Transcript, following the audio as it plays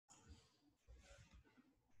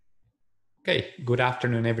Okay, good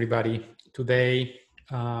afternoon, everybody. Today,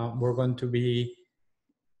 we're going to be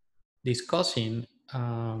discussing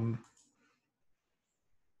the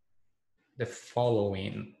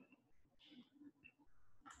following.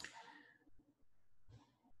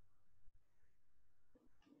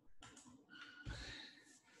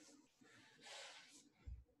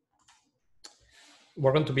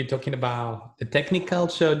 We're going to be talking about the technical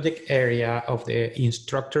subject area of the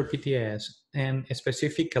instructor PTS, and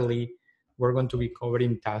specifically, we're going to be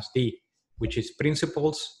covering Task D, which is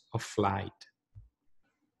Principles of Flight.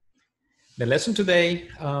 The lesson today,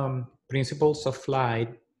 Principles of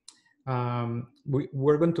Flight,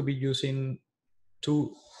 we're going to be using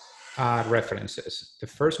two references. The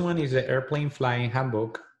first one is the Airplane Flying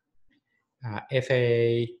Handbook,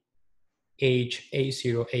 FAA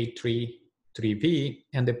HA0833B,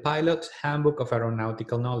 and the Pilot's Handbook of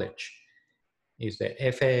Aeronautical Knowledge is the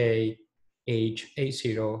FAA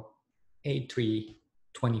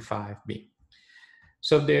HA083325B.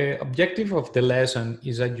 So the objective of the lesson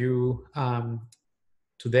is that you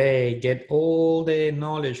today get all the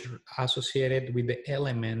knowledge associated with the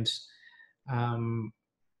elements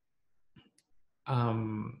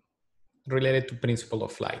related to principle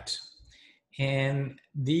of flight. And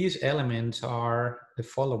these elements are the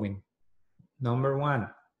following. Number one,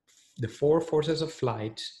 the four forces of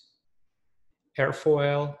flight,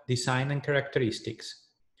 airfoil design and characteristics,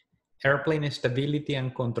 airplane stability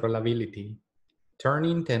and controllability,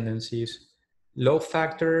 turning tendencies, load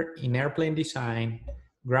factor in airplane design,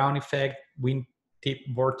 ground effect, wingtip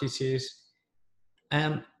vortices,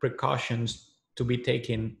 and precautions to be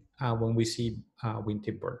taken when we see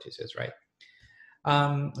wingtip vortices, right?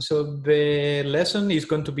 So the lesson is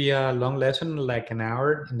going to be a long lesson, like an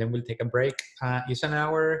hour, and then we'll take a break. It's an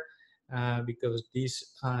hour because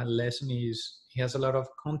this lesson has a lot of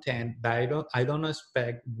content that I don't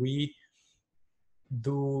expect we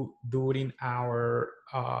do during our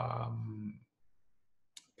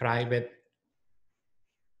private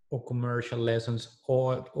or commercial lessons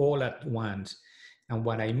all at once. And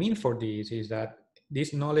what I mean for this is that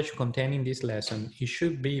this knowledge contained in this lesson, it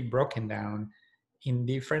should be broken down in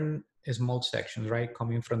different small sections, right?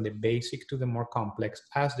 Coming from the basic to the more complex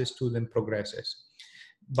as the student progresses.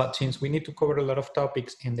 But since we need to cover a lot of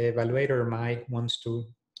topics and the evaluator might wants to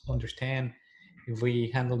understand if we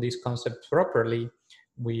handle these concepts properly,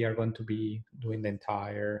 we are going to be doing the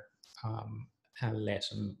entire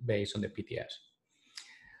lesson based on the PTS.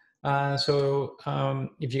 So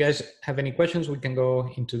if you guys have any questions, we can go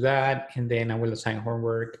into that, and then I will assign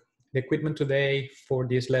homework. The equipment today for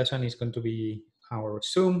this lesson is going to be our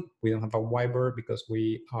Zoom. We don't have a whiteboard because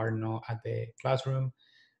we are not at the classroom.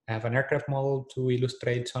 I have an aircraft model to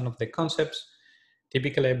illustrate some of the concepts.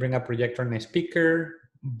 Typically, I bring a projector and a speaker,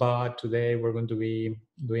 but today we're going to be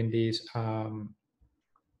doing this, via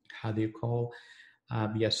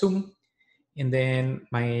Zoom. And then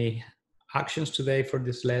my actions today for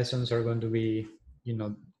these lessons are going to be,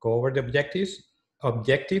 go over the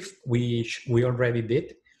objective, which we already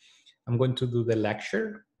did. I'm going to do the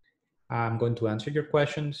lecture. I'm going to answer your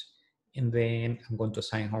questions, and then I'm going to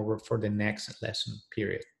assign homework for the next lesson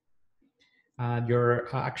period. Your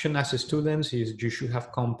action as a student is you should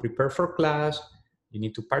have come prepared for class. You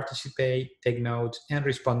need to participate, take notes, and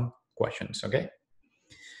respond questions, okay?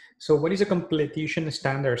 So what is the completion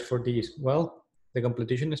standards for this? Well, the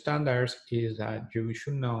completion standards is that you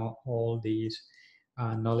should know all these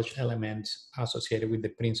knowledge elements associated with the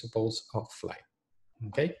principles of flight,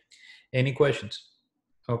 okay? Any questions?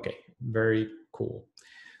 Okay, very cool.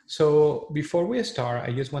 So before we start,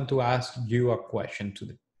 I just want to ask you a question to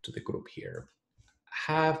the group here.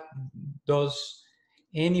 Does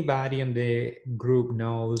anybody in the group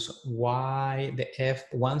knows why the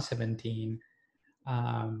F-117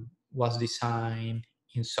 was designed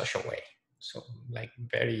in such a way? So like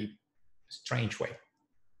very strange way.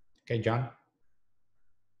 Okay, John?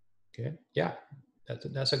 Okay, yeah,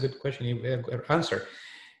 that's a good question, answer.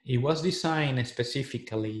 It was designed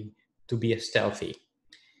specifically to be stealthy.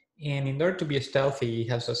 And in order to be stealthy, it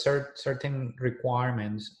has a certain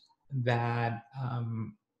requirements that,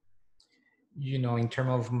 in terms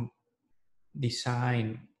of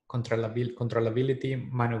design,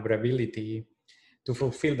 controllability, maneuverability to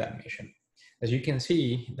fulfill that mission. As you can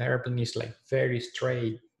see, the airplane is like very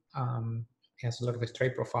straight, has a lot of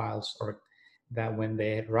straight profiles, or that when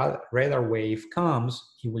the radar wave comes,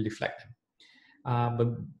 it will deflect them. But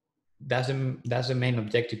that's the main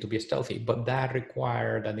objective, to be stealthy, but that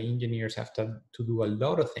requires that the engineers have to do a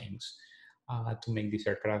lot of things to make this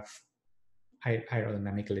aircraft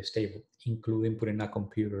aerodynamically stable, including putting a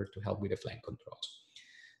computer to help with the flight controls.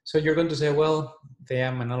 So you're going to say, well,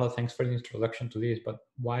 Thea, Manolo, thanks for the introduction to this, but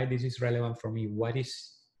why this is relevant for me? What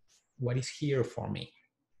is here for me?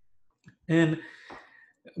 And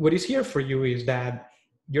what is here for you is that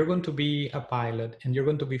you're going to be a pilot and you're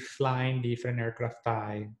going to be flying different aircraft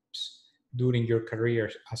types during your career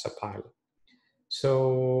as a pilot.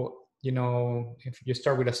 So, you know, if you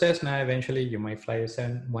start with a Cessna, eventually you might fly a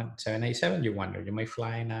 787, you wonder, you might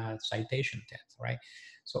fly in a Citation 10, right?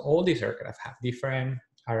 So all these aircraft have different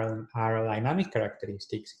aerodynamic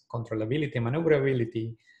characteristics, controllability,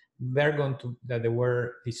 maneuverability. That they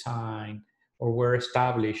were designed or were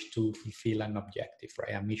established to fulfill an objective,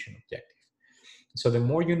 right? A mission objective. So the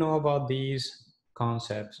more you know about these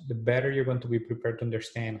concepts, the better you're going to be prepared to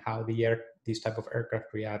understand how these type of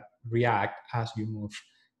aircraft react as you move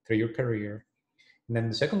through your career. And then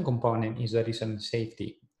the second component is that it's a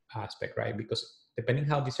safety aspect, right? Because depending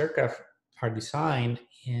how these aircraft are designed,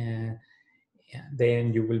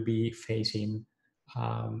 then you will be facing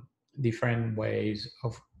different ways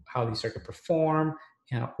of how these aircraft perform,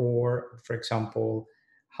 or, for example,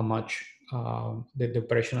 how much the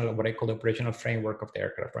operational, what I call the operational framework of the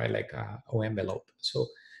aircraft, right? Like O envelope.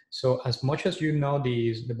 So as much as you know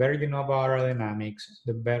these, the better you know about aerodynamics,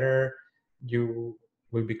 the better you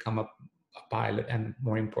will become a pilot, and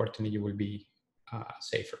more importantly, you will be a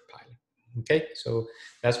safer pilot. Okay, so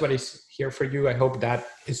that's what is here for you. I hope that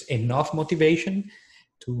is enough motivation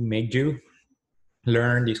to make you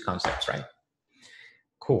learn these concepts, right?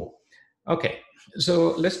 Cool. Okay,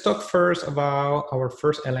 so let's talk first about our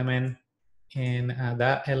first element, and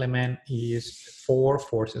that element is 4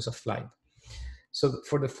 forces of flight. So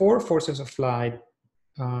for the 4 forces of flight,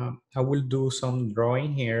 I will do some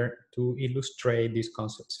drawing here to illustrate these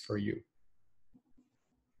concepts for you.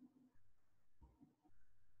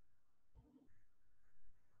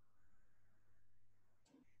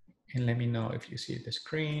 And let me know if you see the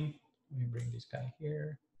screen. Let me bring this guy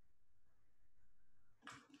here.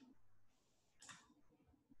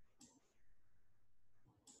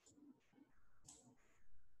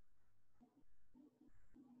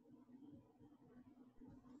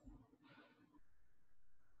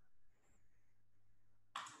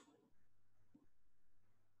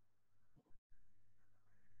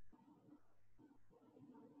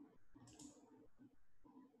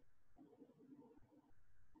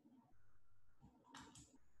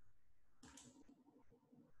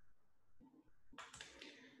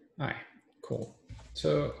 All right, cool.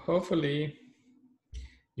 So hopefully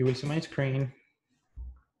you will see my screen,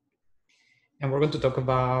 and we're going to talk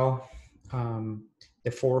about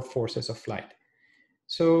the 4 forces of flight.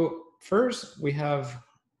 So first we have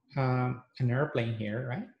an airplane here,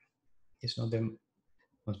 right? It's not the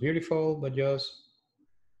most beautiful, but just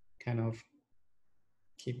kind of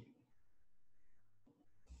keep,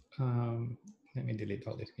 let me delete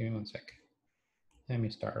all this, give me 1 sec. Let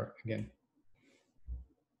me start again.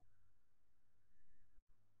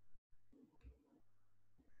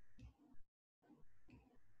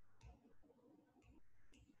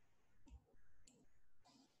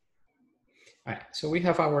 All right, so we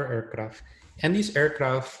have our aircraft, and these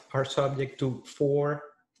aircraft are subject to 4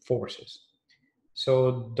 forces.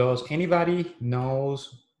 So does anybody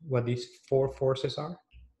knows what these 4 forces are?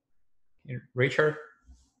 Richard?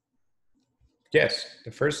 Yes,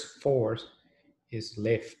 the first force is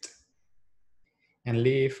lift. And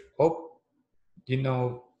lift, you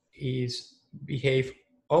know, is behave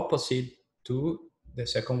opposite to the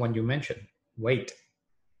second one you mentioned, weight.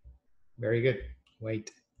 Very good,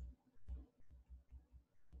 weight.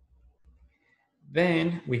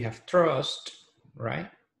 Then we have thrust,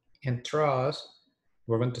 right? And thrust,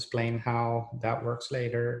 we're going to explain how that works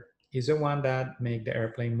later, is the one that make the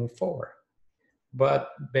airplane move forward. But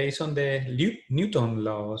based on the Newton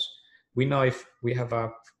laws, we know if we have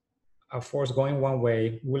a force going one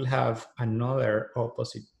way, we'll have another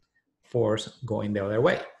opposite force going the other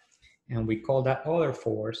way. And we call that other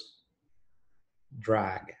force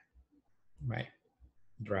drag, right?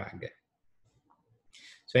 Drag.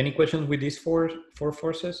 So any questions with these four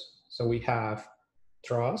forces? So we have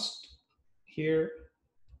thrust here,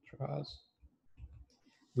 thrust.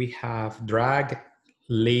 We have drag,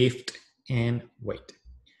 lift, and weight.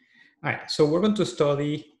 All right, so we're going to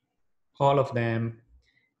study all of them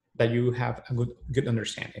that you have a good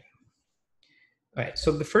understanding. All right,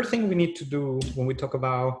 so the first thing we need to do when we talk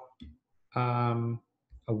about a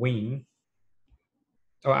wing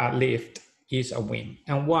or a lift is a wing.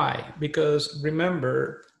 And why? Because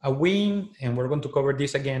remember, a wing, and we're going to cover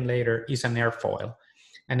this again later, is an airfoil.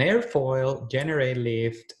 An airfoil generates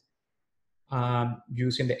lift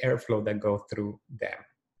using the airflow that goes through them.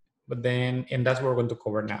 But then, and that's what we're going to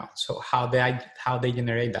cover now. So how they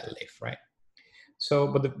generate that lift, right? So,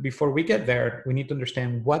 but before we get there, we need to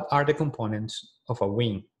understand what are the components of a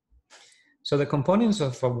wing. So the components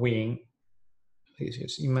of a wing,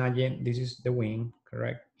 just imagine this is the wing,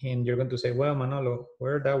 correct? And you're going to say, well, Manolo,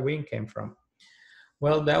 where that wing came from?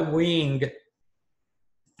 Well, that wing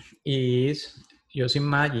is, just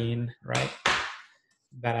imagine, right,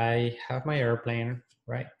 that I have my airplane,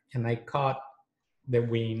 right? And I cut the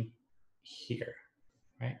wing here,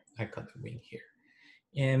 right? I cut the wing here.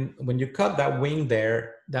 And when you cut that wing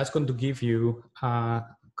there, that's going to give you a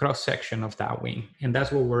cross section of that wing. And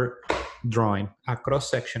that's what we're drawing, a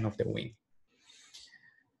cross section of the wing.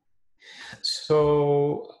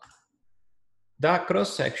 So that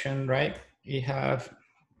cross section, right? You have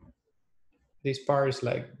this part is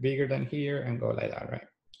like bigger than here and go like that, right?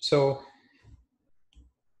 So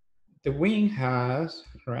the wing has,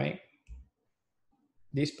 right?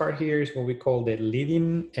 This part here is what we call the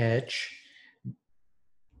leading edge.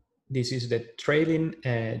 This is the trailing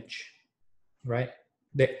edge, right?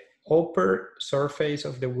 The upper surface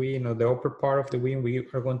of the wing, or the upper part of the wing, we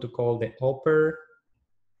are going to call the upper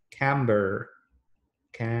camber,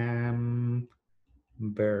 and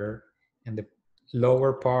the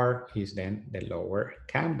lower part is then the lower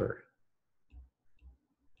camber.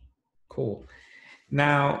 Cool.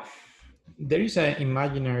 Now, there is an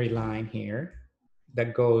imaginary line here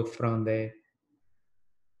that goes from the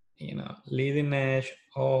leading edge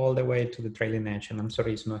all the way to the trailing edge, and I'm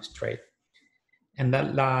sorry, it's not straight. And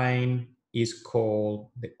that line is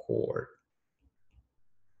called the chord.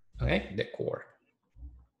 Okay, the chord.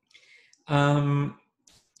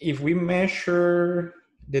 If we measure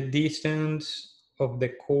the distance of the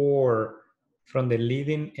chord from the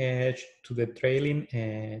leading edge to the trailing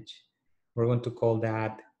edge, we're going to call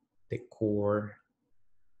that the chord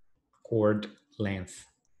length.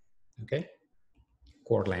 Okay,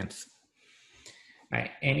 chord length. All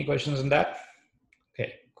right, any questions on that?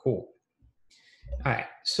 Okay, cool. All right,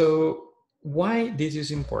 so why this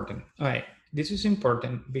is important? All right, this is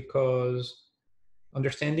important because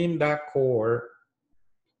understanding that chord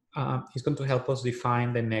is going to help us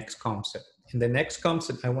define the next concept. And the next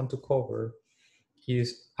concept I want to cover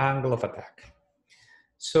is angle of attack.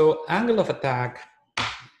 So angle of attack,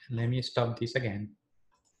 let me stop this again.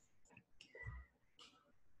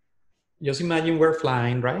 Just imagine we're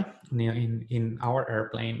flying, right, in our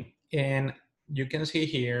airplane. And you can see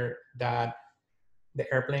here that the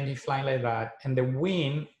airplane is flying like that, and the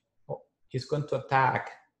wing is going to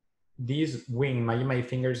attack this wing. Imagine my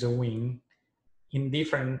finger is a wing in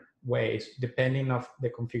different ways depending of the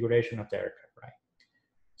configuration of the aircraft, right?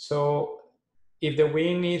 So if the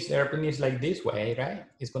airplane is like this way, right?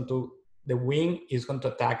 The wing is going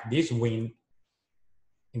to attack this wing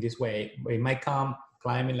in this way. But it might come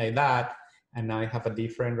climbing like that, and now I have a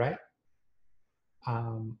different, right,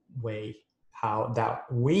 way how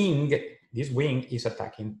this wing is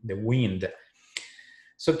attacking the wind.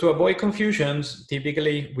 So to avoid confusions,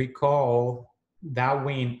 typically we call that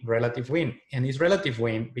wind relative wind. And it's relative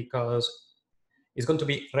wind because it's going to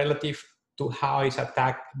be relative to how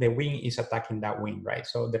the wing is attacking that wing, right?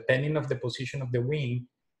 So depending of the position of the wing,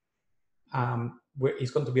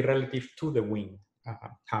 it's going to be relative to the wing,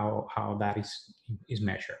 how that is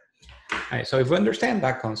measured. All right, so if we understand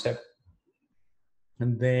that concept,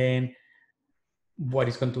 and then what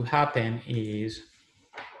is going to happen is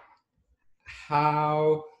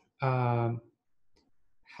how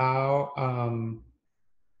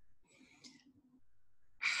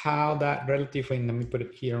that relative wind, let me put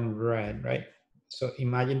it here on red, right? So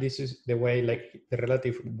imagine this is the way like the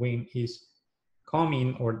relative wind is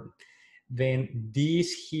coming, or then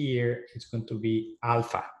this here is going to be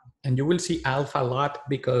alpha. And you will see alpha a lot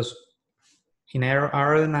because in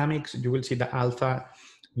aerodynamics, you will see the alpha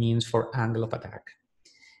means for angle of attack.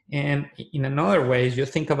 And in another way, you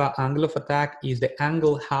think about angle of attack is the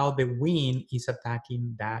angle how the wind is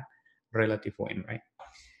attacking that relative wind, right?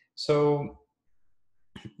 So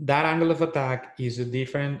that angle of attack is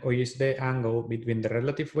the angle between the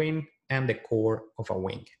relative wind and the core of a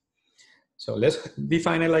wing. So let's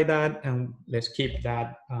define it like that, and let's keep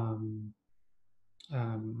that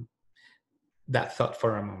that thought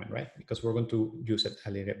for a moment, right? Because we're going to use it a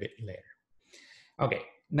little bit later. Okay,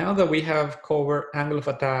 now that we have covered angle of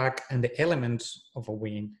attack and the elements of a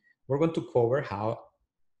wing, we're going to cover how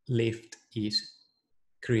lift is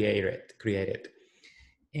created.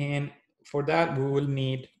 And for that, we will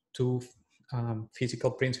need two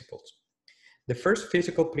physical principles. The first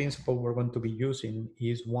physical principle we're going to be using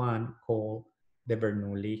is one called the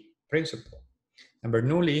Bernoulli principle. And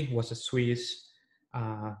Bernoulli was a Swiss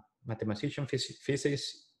mathematician,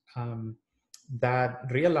 physicist, that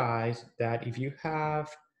realized that if you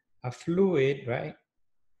have a fluid, right,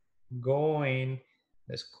 going,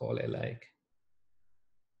 let's call it like,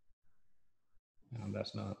 no,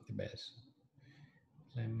 that's not the best.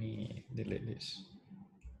 Let me delete this.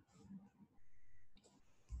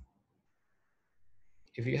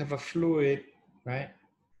 If you have a fluid, right,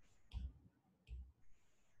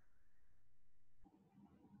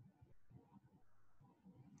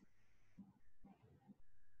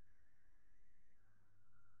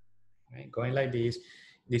 going like this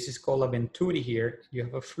is called a venturi here. You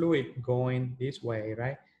have a fluid going this way,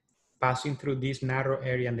 right, passing through this narrow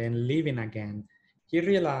area and then leaving again. He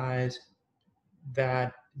realized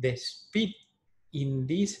that the speed in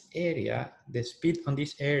this area, the speed on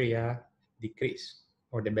this area decrease,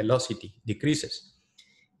 or the velocity decreases.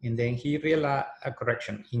 And then he realized,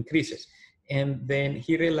 increases. And then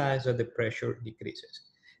he realized that the pressure decreases.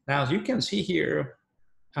 Now, as you can see here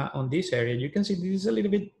on this area, you can see this is a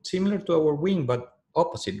little bit similar to our wing, but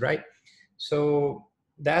opposite, right? So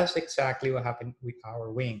that's exactly what happened with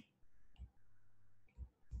our wing.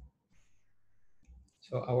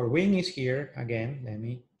 So our wing is here again. Let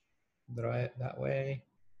me draw it that way,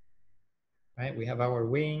 right? We have our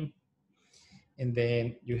wing, and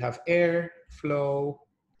then you have air flow,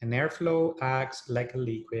 and airflow acts like a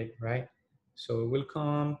liquid, right? So it will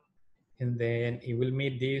come, and then it will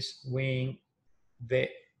meet this wing. The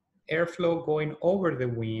airflow going over the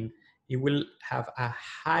wing, it will have a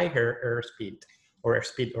higher airspeed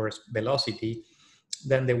or velocity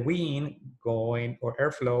than the wind going, or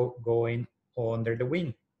airflow going under the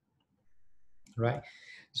wing, right?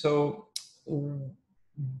 So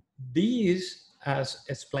this, as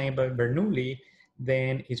explained by Bernoulli,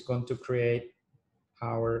 then is going to create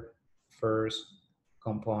our first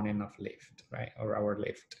component of lift, right? Or our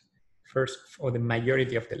lift. First, or the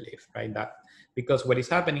majority of the lift, right? That, because what is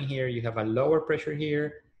happening here, you have a lower pressure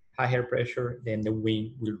here, higher pressure, then the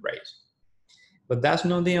wing will raise. But that's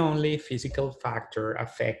not the only physical factor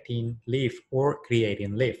affecting lift or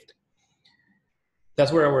creating lift.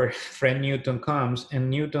 That's where our friend Newton comes, and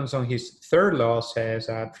Newton's on his third law says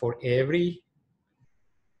that for every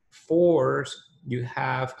force, you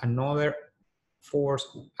have another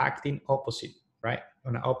force acting opposite, right?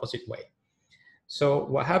 On an opposite way. So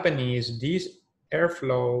what happened is this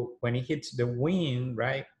airflow, when it hits the wing,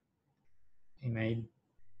 right? And I,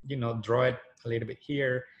 draw it a little bit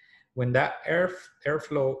here. When that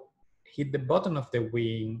airflow hit the bottom of the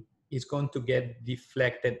wing, it's going to get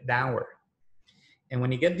deflected downward. And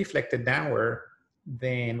when you get deflected downward,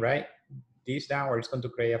 then, right, this downward is going to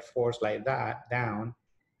create a force like that, down.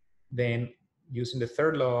 Then using the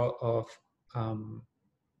third law of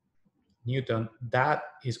Newton, that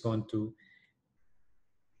is going to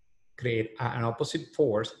create an opposite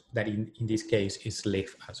force that in this case is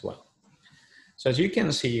lift as well. So as you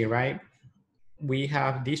can see, right, we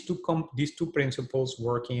have these two principles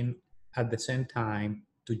working at the same time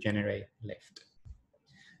to generate lift.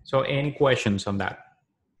 So any questions on that?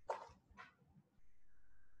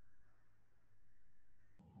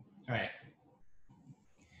 All right.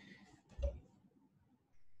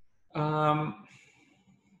 All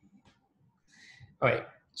right.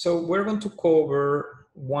 So we're going to cover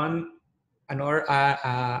another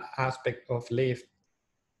aspect of lift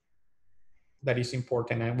that is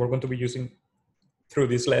important, and we're going to be using through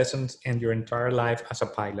these lessons and your entire life as a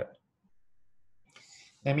pilot.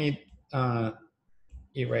 Let me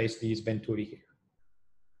erase this Venturi here.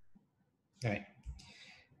 All right.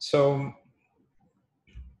 So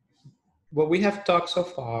what we have talked so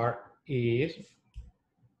far is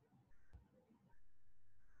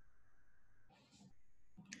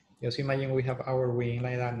just imagine we have our wing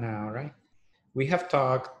like that now, right? We have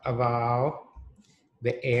talked about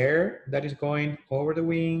the air that is going over the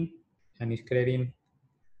wing and is creating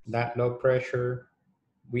that low pressure.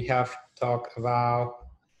 We have talked about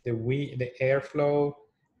the airflow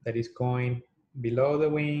that is going below the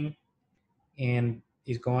wing and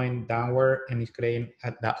is going downward and is creating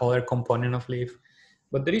that other component of lift.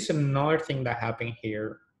 But there is another thing that happened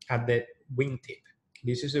here at the wingtip.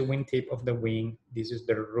 This is the wingtip of the wing. This is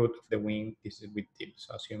the root of the wing. This is wingtip.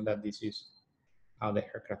 So assume that this is how the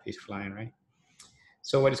aircraft is flying, right?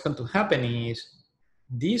 So what is going to happen is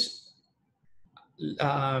this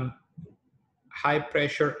high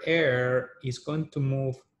pressure air is going to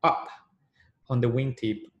move up on the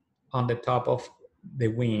wingtip, on the top of the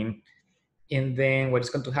wing. And then what is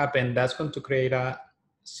going to happen, that's going to create a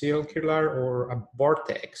circular or a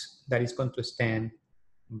vortex that is going to stand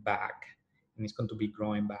back and it's going to be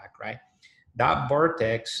growing back, right? That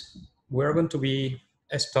vortex, we're going to be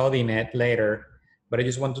studying it later, but I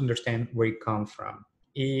just want to understand where it comes from.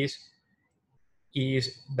 Is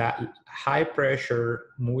is that high pressure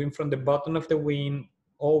moving from the bottom of the wing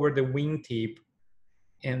over the wingtip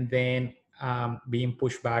and then being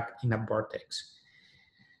pushed back in a vortex.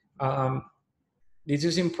 This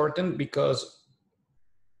is important because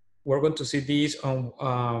we're going to see these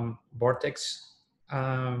on vortex,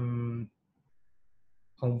 on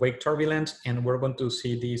wake turbulence, and we're going to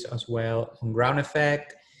see these as well on ground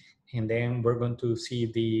effect, and then we're going to see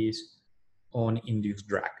these on induced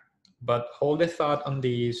drag. But hold the thought on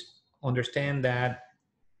these, understand that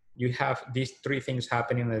you have these three things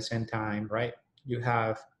happening at the same time, right? You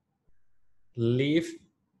have lift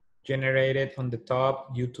generated on the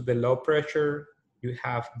top due to the low pressure, you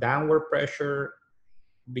have downward pressure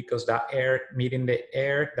because that air meeting the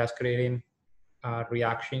air, that's creating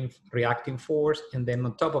reacting force, and then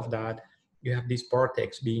on top of that, you have this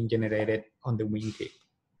vortex being generated on the wingtip,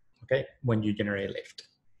 okay, when you generate lift.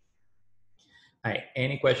 All right,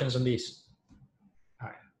 any questions on this? All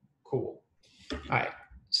right, cool. All right,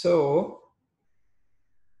 so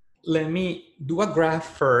let me do a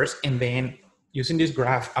graph first, and then using this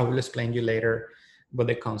graph, I will explain you later what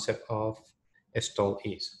the concept of a stall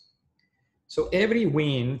is. So every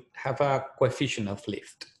wing have a coefficient of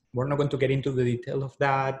lift. We're not going to get into the detail of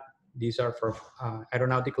that. These are for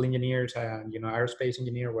aeronautical engineers, aerospace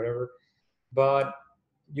engineer, whatever. But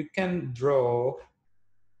you can draw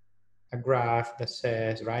a graph that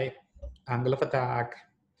says, right, angle of attack,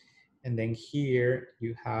 and then here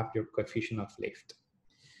you have your coefficient of lift.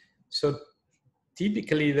 So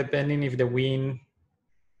typically, depending if the wing,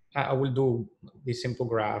 I will do this simple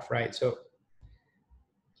graph, right? So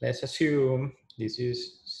let's assume this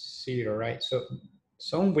is 0, right? So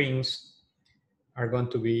some wings are going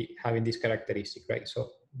to be having this characteristic, right? So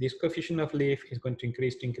this coefficient of lift is going to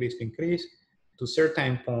increase to a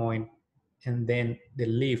certain point, and then the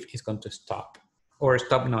lift is going to stop. Or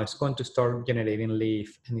stop, no, it's going to start generating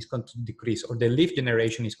lift and it's going to decrease, or the lift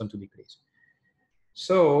generation is going to decrease.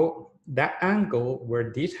 So that angle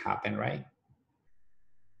where this happened, right?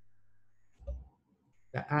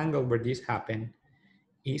 The angle where this happened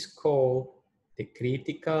is called the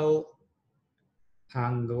critical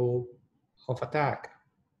angle of attack.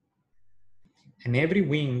 And every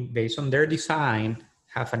wing, based on their design,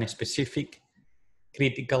 have a specific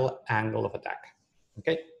critical angle of attack,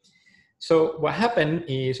 okay? So what happened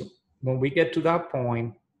is when we get to that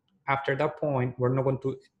point, after that point, we're not going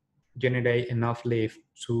to generate enough lift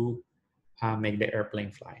to make the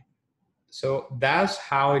airplane fly. So that's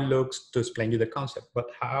how it looks to explain you the concept, but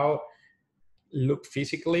how look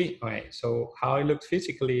physically, okay, so how it looks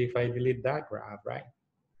physically, if I delete that graph, right,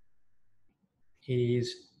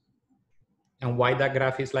 is, and why that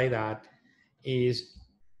graph is like that, is,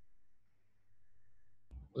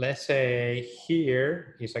 let's say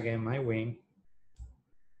here is again my wing.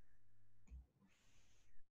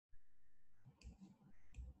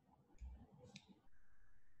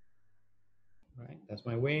 Right, that's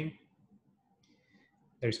my wing.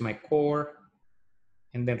 There's my core.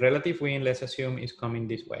 And then relative wing, let's assume, is coming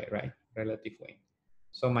this way, right? Relative wing.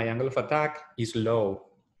 So my angle of attack is low.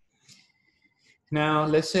 Now,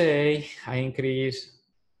 let's say I increase,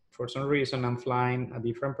 for some reason, I'm flying a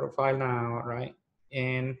different profile now, right?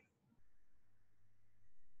 And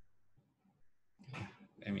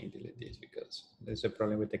let me delete this because there's a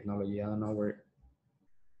problem with technology. I don't know where.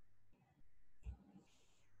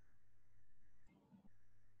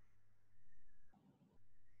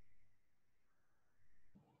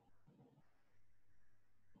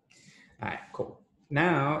 All right, cool.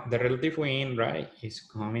 Now the relative wing, right, is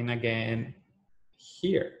coming again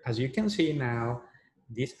here. As you can see now,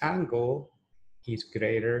 this angle is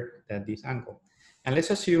greater than this angle. And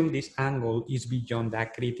let's assume this angle is beyond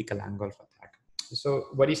that critical angle of attack. So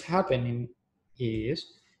what is happening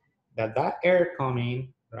is that that air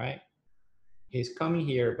coming, right, is coming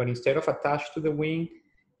here, but instead of attached to the wing,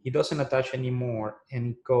 it doesn't attach anymore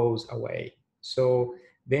and it goes away. So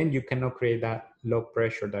then you cannot create that low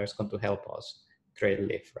pressure that is going to help us create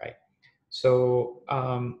lift, right? So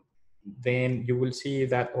then you will see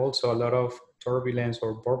that also a lot of turbulence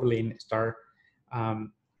or burbling start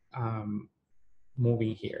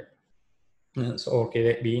moving here. So,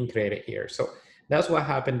 okay, being created here. So that's what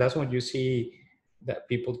happened. That's when you see that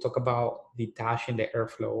people talk about detaching the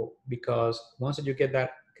airflow, because once you get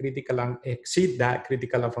that critical, exceed that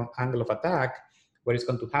critical angle of attack, what is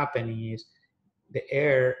going to happen is the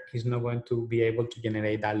air is not going to be able to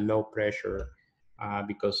generate that low pressure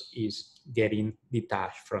because it's getting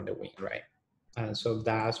detached from the wing, right? And so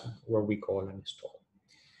that's what we call an stall.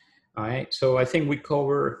 All right, so I think we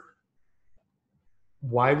cover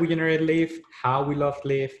why we generate lift, how we lost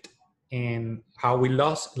lift, and how we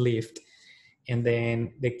lost lift, and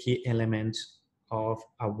then the key elements of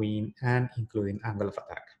a wing and including angle of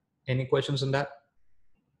attack. Any questions on that?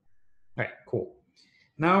 All right, cool.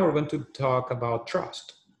 Now we're going to talk about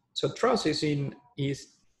thrust. So thrust is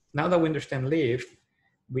now that we understand lift,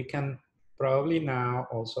 we can probably now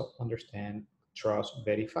also understand thrust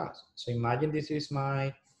very fast. So imagine this is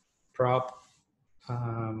my prop,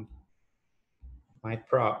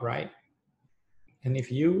 right? And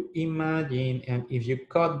if you imagine, and if you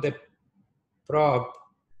cut the prop,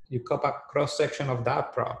 you cut a cross section of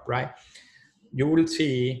that prop, right? You will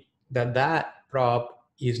see that that prop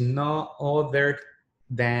is no other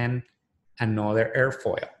than another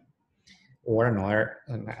airfoil or an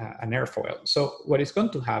airfoil. So what is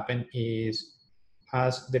going to happen is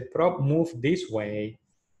as the prop moves this way,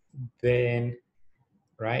 then,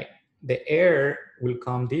 right, the air will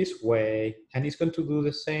come this way and it's going to do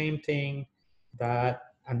the same thing that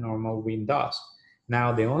a normal wing does.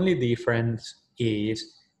 Now, the only difference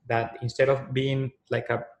is that instead of being like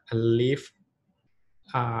a lift,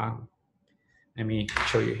 let me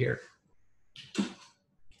show you here.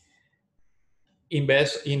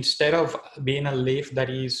 Instead of being a lift that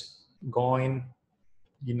is going,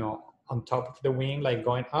 you know, on top of the wing, like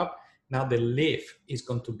going up, now the lift is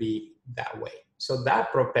going to be that way. So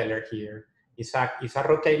that propeller here is a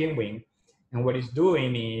rotating wing, and what it's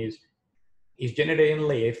doing is generating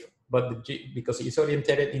lift, but because it's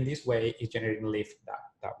oriented in this way, it's generating lift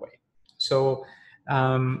that way. So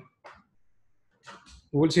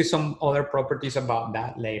we'll see some other properties about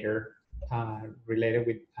that later, related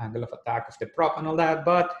with angle of attack of the prop and all that.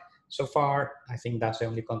 But so far, I think that's the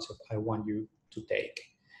only concept I want you to take,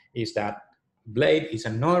 is that blade is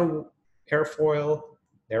another airfoil,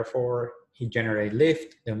 therefore it generates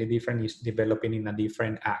lift. The only difference is developing in a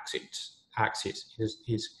different axis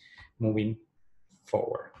is moving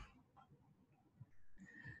forward.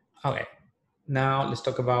 Okay, now let's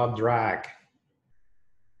talk about drag.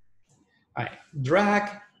 All right,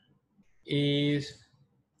 drag is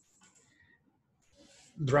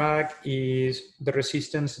the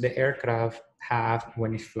resistance the aircraft have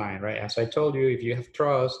when it's flying, right? As I told you, if you have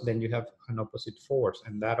thrust, then you have an opposite force,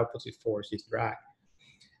 and that opposite force is drag.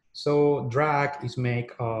 So drag is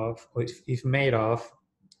made of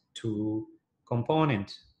two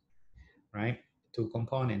components, right? Two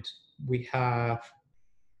components. We have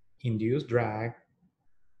induced drag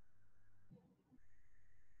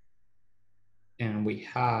and we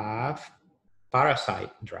have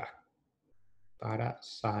parasite drag.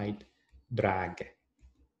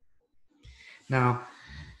 Now,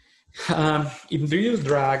 induced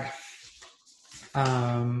drag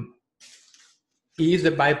is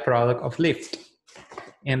the byproduct of lift.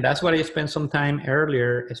 And that's what I spent some time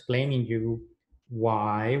earlier explaining you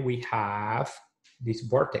why we have these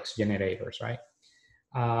vortex generators, right?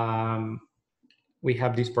 We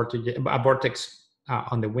have this vortex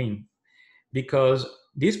on the wing, because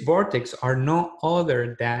these vortex are no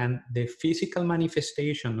other than the physical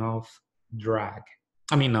manifestation of drag,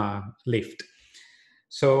 lift.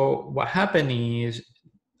 So what happened is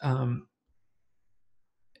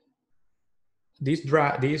these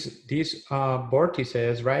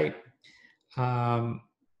vortices, right, that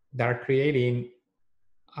are creating,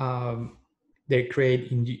 they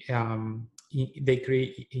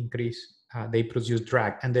produce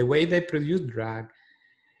drag, and the way they produce drag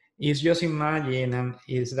is, just imagine,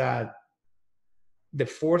 is that the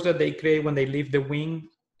force that they create when they leave the wing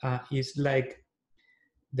is like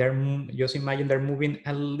just imagine they're moving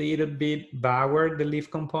a little bit backward, the lift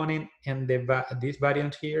component, and this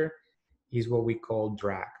variant here is what we call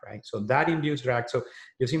drag, right? So that induced drag. So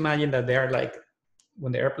just imagine that they're like,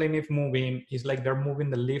 when the airplane is moving, it's like they're moving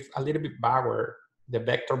the lift a little bit backward, the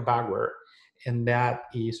vector backward, and that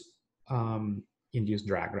is induced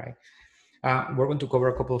drag, right? We're going to cover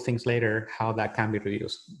a couple of things later, how that can be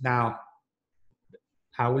reduced. Now,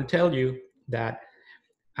 I will tell you that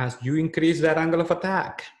as you increase that angle of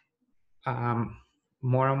attack,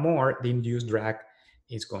 more and more, the induced drag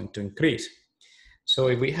is going to increase. So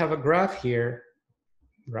if we have a graph here,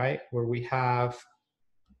 right, where we have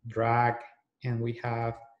drag and we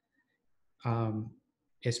have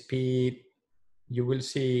speed, you will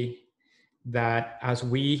see that as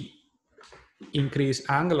we increase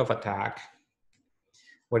angle of attack,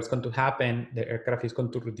 what's going to happen, the aircraft is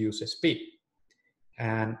going to reduce speed.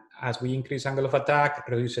 And as we increase angle of attack,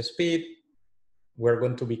 reduce speed, we're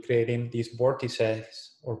going to be creating these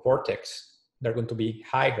vortices or vortex. They're going to be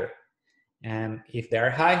higher. And if they're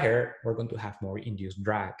higher, we're going to have more induced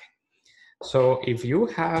drag. So if you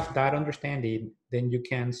have that understanding, then you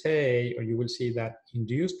can say, or you will see that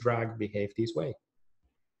induced drag behave this way.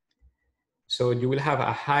 So you will have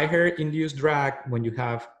a higher induced drag when you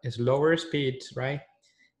have slower speeds, right?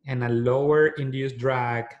 And a lower induced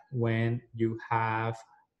drag when you have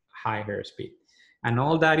higher speed. And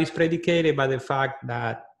all that is predicated by the fact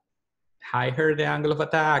that higher the angle of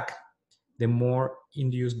attack, the more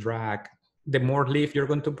induced drag, the more lift you're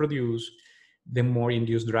going to produce, the more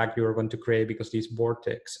induced drag you're going to create because these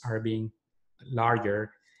vortex are being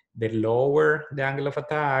larger. The lower the angle of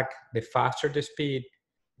attack, the faster the speed,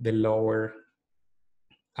 the lower,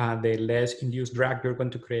 the less induced drag you're going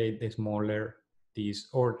to create, the smaller these,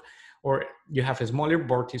 or you have a smaller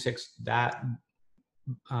vortices that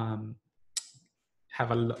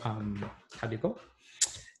have a, how do you go?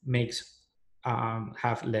 Makes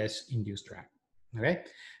have less induced drag. Okay,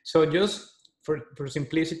 so just for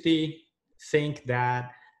simplicity, think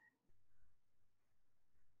that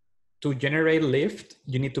to generate lift,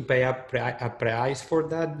 you need to pay a price for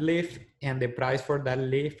that lift, and the price for that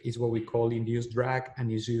lift is what we call induced drag,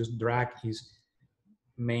 and induced drag is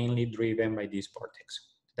mainly driven by this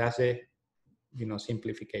vortex. That's a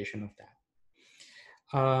simplification of that.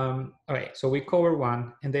 All right, so we cover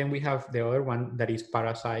one, and then we have the other one that is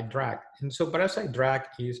parasite drag. And so parasite drag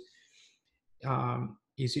is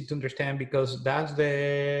easy to understand because that's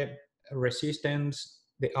the resistance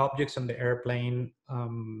the objects on the airplane,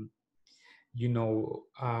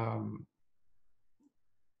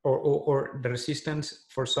 or the resistance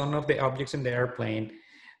for some of the objects in the airplane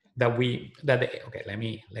okay, let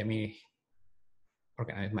me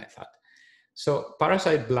organize my thought. So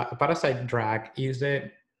parasite drag is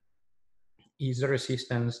the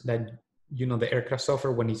resistance that the aircraft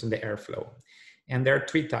suffer when it's in the airflow, and there are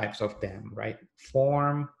three types of them, right?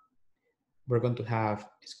 Form, we're going to have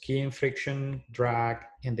skin friction drag,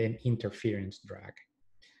 and then interference drag.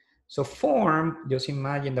 So form, just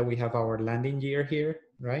imagine that we have our landing gear here,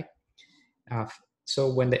 right? So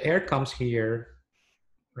when the air comes here,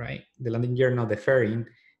 right, the landing gear, not the fairing,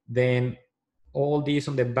 then all this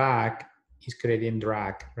on the back is creating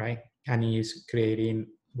drag, right? And is creating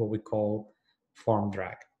what we call form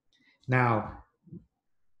drag. Now,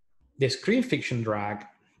 the skin friction drag,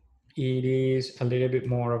 it is a little bit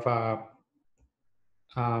more of a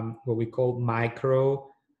what we call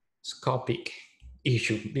microscopic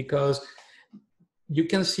issue, because you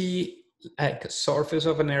can see like surface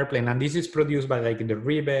of an airplane, and this is produced by like the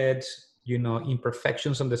rivets,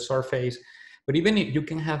 imperfections on the surface. But even if you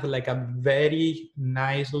can have like a very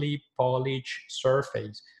nicely polished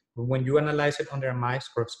surface, but when you analyze it under a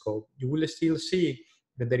microscope, you will still see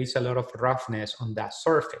that there is a lot of roughness on that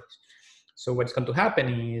surface. So what's going to happen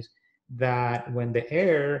is that when the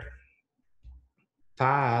air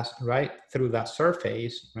pass right through that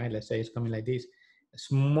surface, right? Let's say it's coming like this,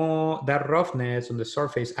 that roughness on the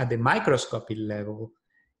surface at the microscopic level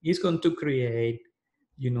is going to create,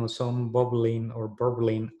 some bubbling or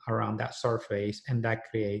burbling around that surface, and that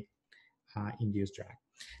create induced drag.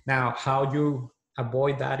 Now, how you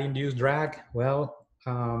avoid that induced drag? Well,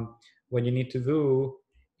 what you need to do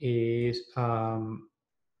is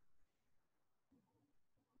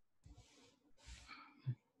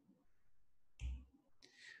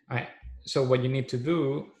so what you need to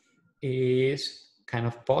do is kind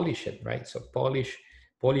of polish it, right? So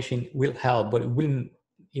polishing will help, but it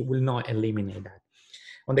will not eliminate that.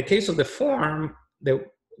 On the case of the form, the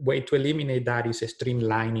way to eliminate that is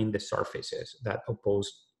streamlining the surfaces that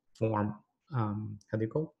oppose form, how do you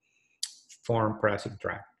call? Form parasitic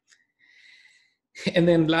drag. And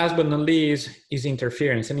then last but not least is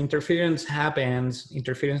interference. And interference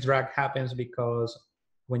drag happens because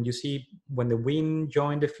when the wind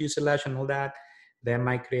join the fuselage and all that, that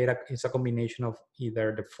might create it's a combination of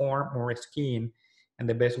either the form or skin. And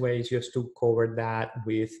the best way is just to cover that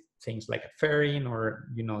with things like a fairing, or,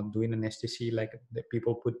 doing an STC, like the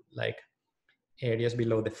people put like areas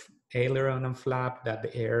below the aileron and flap that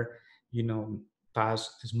the air,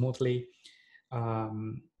 pass smoothly.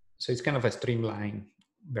 So it's kind of a streamlined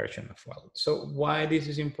version of well. So why this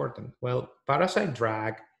is important? Well, parasite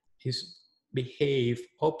drag behave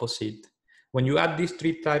opposite. When you add these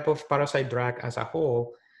three type of parasite drag as a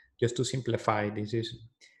whole, just to simplify,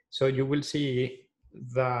 so you will see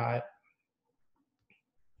that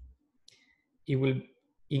it will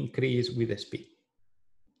increase with the speed.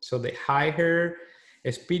 So the higher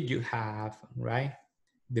speed you have, right,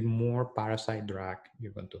 the more parasite drag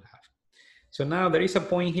you're going to have. So now there is a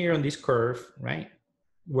point here on this curve, right,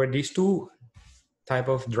 where these two type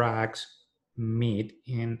of drags meet,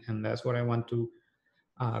 and that's what I want to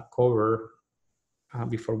cover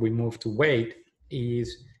before we move to weight.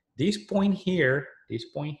 Is this point here is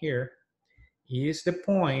the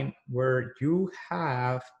point where you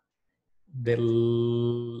have the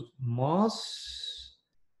most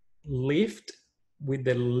lift with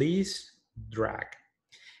the least drag.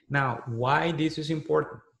 Now, why this is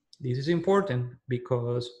important? This is important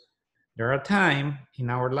because there are times in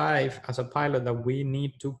our life as a pilot that we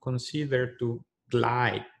need to consider to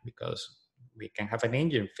glide because we can have an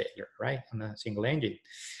engine failure, right, on a single engine.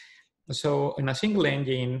 So in a single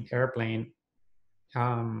engine airplane,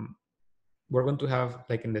 we're going to have,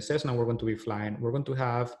 like in the Cessna, we're going to be flying, we're going to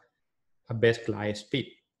have a best glide speed.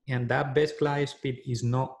 And that best glide speed is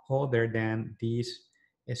no other than this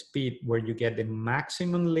speed where you get the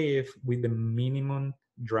maximum lift with the minimum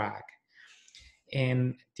drag.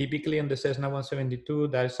 And typically on the Cessna 172,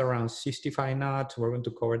 that's around 65 knots. We're going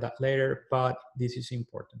to cover that later, but this is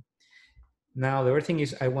important. Now, the other thing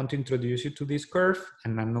is I want to introduce you to this curve,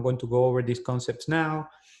 and I'm not going to go over these concepts now,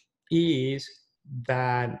 is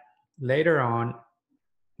that later on,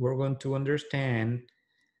 we're going to understand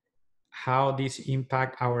how this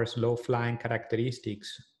impact our slow flying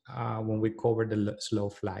characteristics when we cover the slow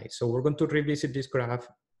fly. So we're going to revisit this graph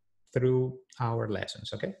through our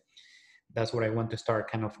lessons, okay? That's what I want to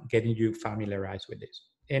start kind of getting you familiarized with this.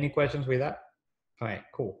 Any questions with that? All right,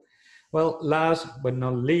 cool. Well, last but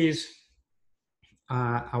not least,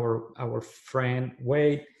 our friend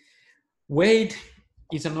Wade. Wade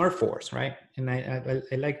is an earth force, right? And I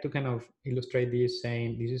like to kind of illustrate this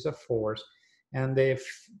saying this is a force, and the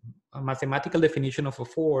mathematical definition of a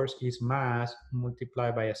force is mass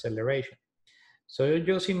multiplied by acceleration. So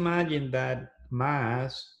just imagine that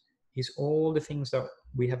mass is all the things that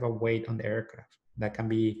we have a weight on the aircraft. That can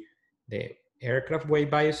be the aircraft weight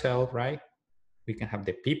by itself, right? We can have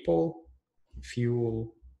the people,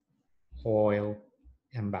 fuel, oil,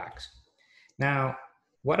 and bags. Now,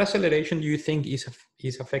 what acceleration do you think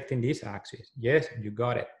is affecting this axis? Yes, you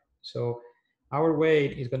got it. So our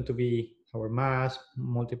weight is going to be our mass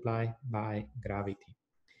multiplied by gravity.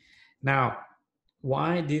 Now,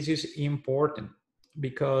 why this is important?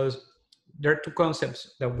 Because there are two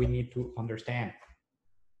concepts that we need to understand.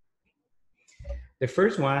 The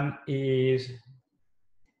first one is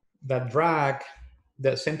that drag,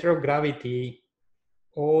 the center of gravity,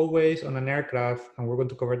 always on an aircraft, and we're going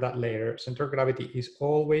to cover that later, center of gravity is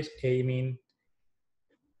always aiming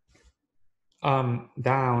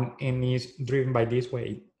down and is driven by this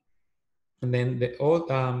weight. And then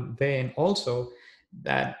then also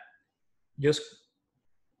that just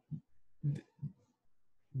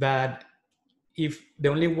that if the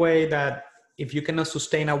only way that if you cannot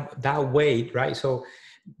sustain that weight, right? So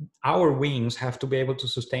our wings have to be able to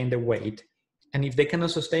sustain the weight. And if they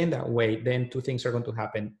cannot sustain that weight, then two things are going to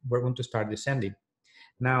happen. We're going to start descending.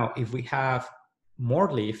 Now, if we have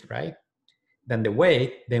more lift, right, than the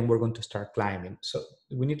weight, then we're going to start climbing. So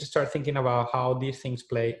we need to start thinking about how these things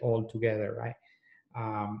play all together, right?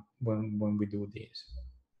 When we do this,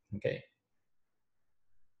 okay?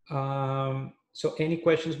 So any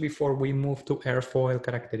questions before we move to airfoil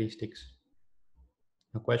characteristics?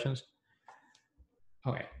 No questions?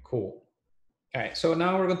 Okay, cool. All right, so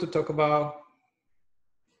now we're going to talk about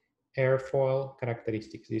airfoil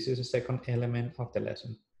characteristics. This is the second element of the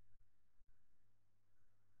lesson.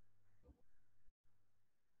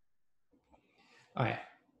 All right.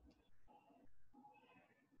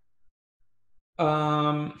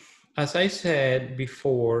 As I said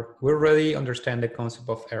before, we already understand the concept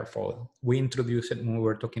of airfoil. We introduced it when we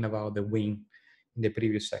were talking about the wing in the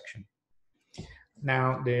previous section.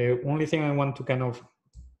 Now, the only thing I want to kind of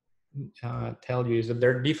tell you is that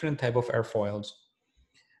there are different type of airfoils.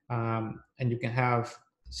 And you can have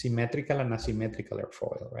symmetrical and asymmetrical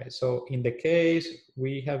airfoil, right? So in the case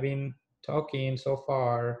we have been talking so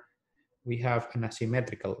far, we have an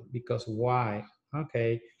asymmetrical, because why?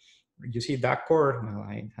 Okay, you see that chord, well,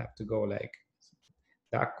 I have to go like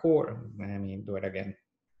that chord, I mean, do it again.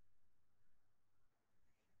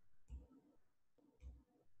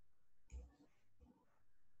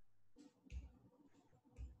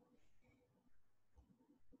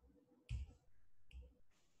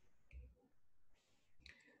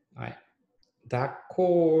 All right, that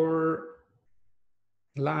chord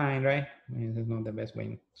line, right? I mean, that's not the best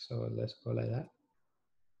way, so let's go like that.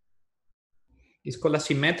 It's called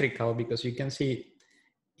asymmetrical because you can see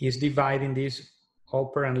it's dividing this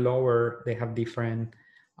upper and lower. They have different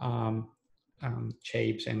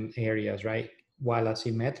shapes and areas, right? While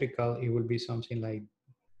asymmetrical, it will be something like,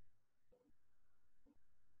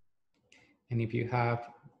 and if you have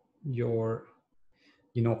your,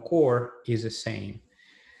 core is the same.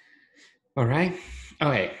 All right.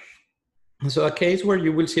 Okay. So a case where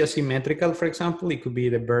you will see asymmetrical, for example, it could be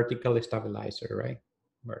the vertical stabilizer, right?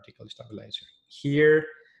 Vertical stabilizer. Here,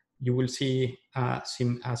 you will see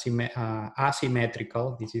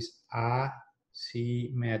asymmetrical. This is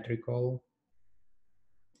asymmetrical.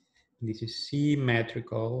 This is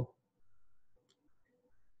symmetrical.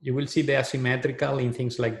 You will see the asymmetrical in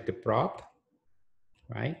things like the prop,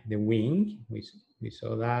 right? The wing, we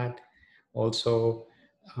saw that. Also,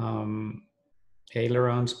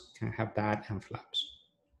 ailerons can have that, and flaps.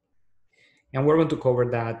 And we're going to cover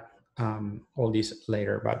that, all this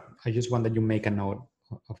later, but I just want that you make a note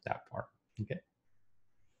of that part, okay?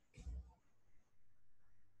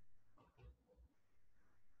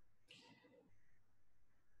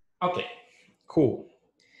 Okay, cool.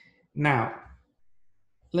 Now,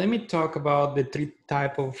 let me talk about the three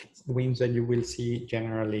type of wings that you will see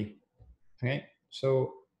generally, okay?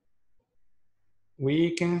 So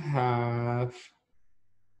we can have,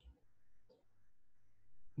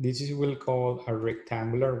 this is we'll call a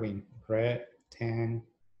rectangular wing, rectangular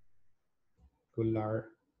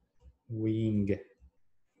wing.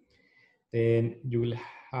 Then you will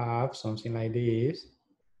have something like this.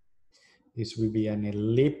 This will be an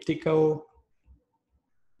elliptical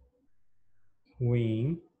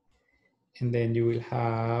wing. And then you will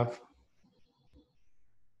have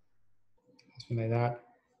something like that,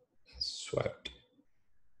 swept.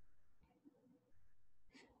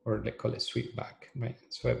 Or they call it sweep back, right?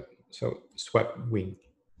 Swept, so swept wing.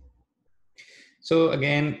 So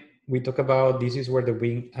again, we talk about, this is where the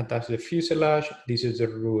wing attaches the fuselage. This is the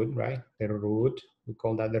root, right? The root, we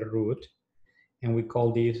call that the root. And we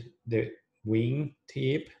call this the wing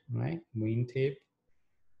tip, right? Wing tip,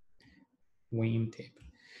 wing tip.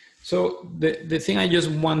 So the thing I just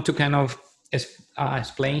want to kind of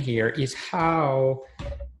explain here is how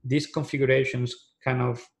these configurations kind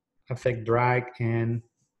of affect drag, and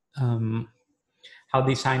how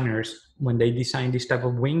designers, when they design this type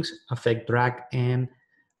of wings, affect drag and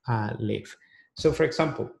lift. So for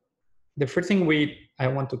example, the first thing I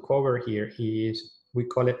want to cover here is, we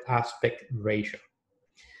call it aspect ratio.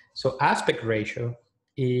 So aspect ratio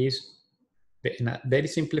is, in a very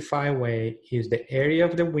simplified way, is the area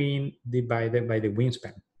of the wing divided by the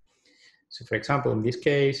wingspan. So for example, in this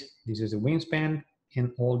case, this is the wingspan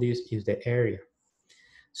and all this is the area.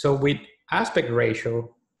 So with aspect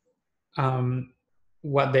ratio,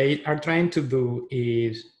 what they are trying to do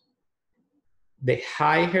is, the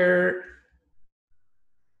higher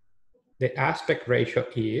the aspect ratio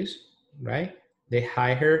is, right? The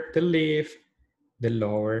higher the lift, the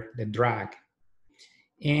lower the drag.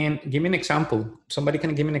 And give me an example. Somebody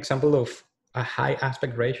can give me an example of a high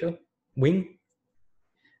aspect ratio wing?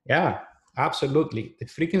 Yeah, absolutely. The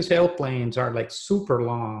freaking sailplanes are like super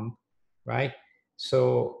long, right?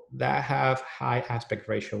 So that have high aspect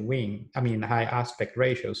ratio high aspect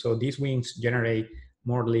ratio. So these wings generate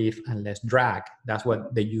more lift and less drag. That's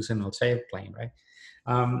what they use in a sailplane, right?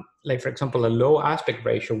 Like for example, a low aspect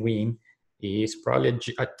ratio wing is probably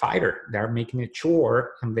a fighter. They're making it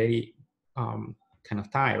short and very kind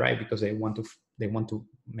of tight, right? Because they want to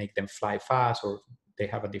make them fly fast, or they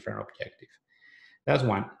have a different objective. That's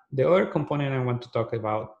one. The other component I want to talk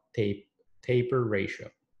about, taper ratio.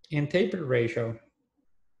 And taper ratio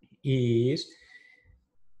is,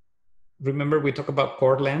 remember we talked about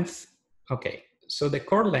chord length? Okay, so the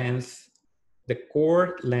chord length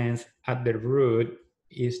at the root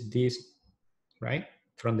is this, right?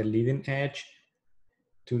 From the leading edge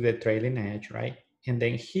to the trailing edge, right? And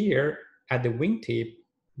then here at the wingtip,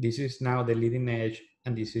 this is now the leading edge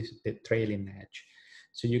and this is the trailing edge.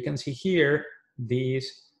 So you can see here,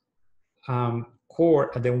 this chord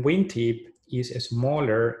at the wingtip is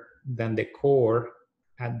smaller than the chord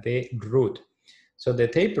at the root. So the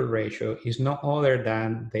taper ratio is no other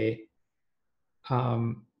than the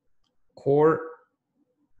chord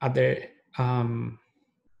at the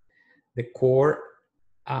chord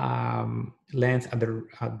length at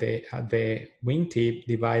the wingtip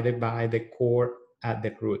divided by the chord at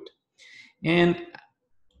the root. And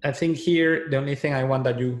I think here, the only thing I want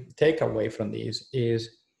that you take away from this is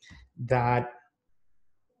that,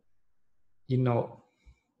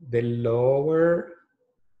 the lower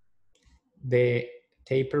the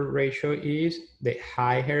taper ratio is, the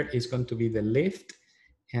higher is going to be the lift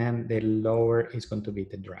and the lower is going to be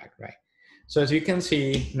the drag, right? So as you can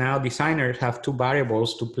see, now designers have two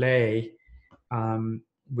variables to play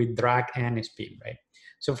with drag and speed, right?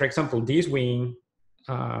 So for example, this wing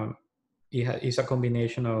is a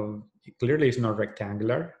combination of, clearly it's not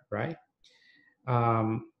rectangular, right?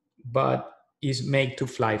 But is made to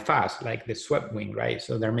fly fast, like the swept wing, right?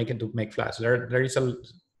 So they're making to make fast. There is a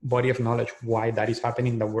body of knowledge why that is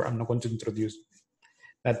happening that I'm not going to introduce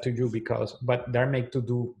that to you but they're made to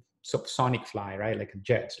do subsonic fly, right? Like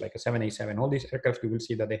jets, like a 787. All these aircraft, you will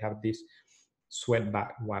see that they have this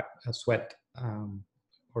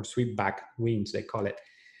or sweep back wings, they call it.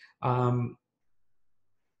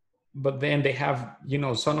 But then they have,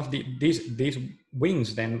 some of these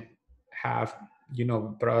wings then have,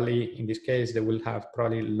 probably in this case, they will have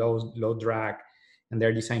probably low drag, and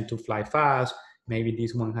they're designed to fly fast. Maybe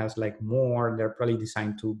this one has like more, they're probably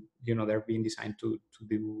designed to, they're being designed to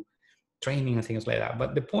do training and things like that.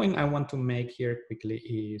 But the point I want to make here quickly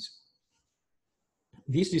is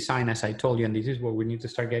this design, as I told you, and this is where we need to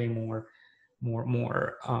start getting more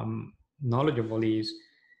knowledgeable, is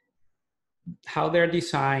how they're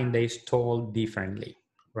designed. They stall differently,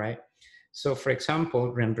 right? So for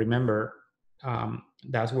example, remember,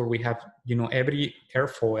 that's where we have, every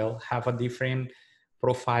airfoil have a different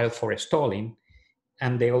profile for stalling,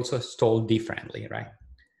 and they also stall differently, right?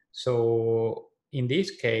 So in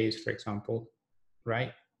this case, for example,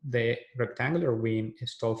 right, the rectangular wing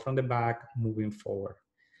is stalled from the back moving forward.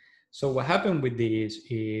 So what happened with this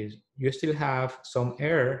is you still have some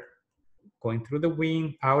air going through the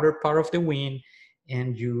wing, outer part of the wing,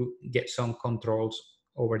 and you get some controls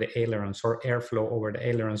over the ailerons, or airflow over the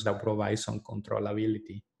ailerons, that provide some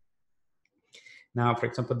controllability. Now, for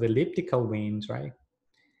example, the elliptical wings, right?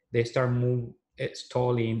 They start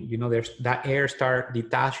stalling, there's that air start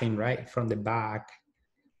detaching, right, from the back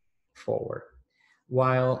forward,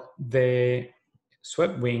 while the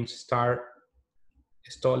swept wings start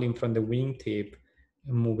stalling from the wingtip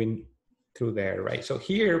and moving through there, right? So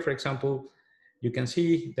here, for example, you can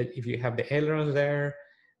see that if you have the ailerons there,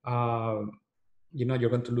 you're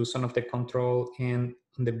going to lose some of the control, and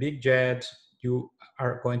on the big jets, you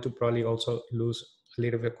are going to probably also lose a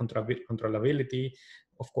little bit of controllability,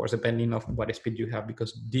 of course, depending on what speed you have,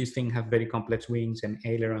 because these things have very complex wings and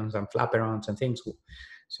ailerons and flaperons and things.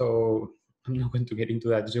 So I'm not going to get into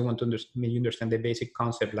that. I just want to understand the basic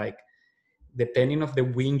concept, like depending on the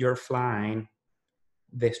wing you're flying,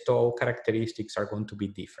 the stall characteristics are going to be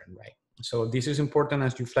different, right? So this is important.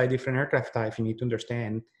 As you fly different aircraft types, you need to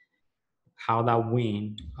understand how that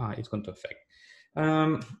wing is going to affect.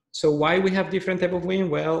 So why we have different type of wing?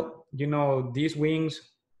 Well, these wings,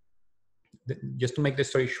 just to make the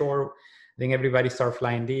story short, then everybody start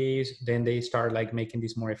flying these, then they start like making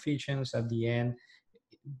this more efficient. At the end,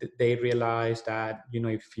 they realized that,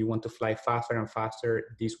 if you want to fly faster and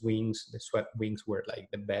faster, these wings, the swept wings, were like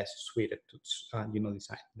the best suited to,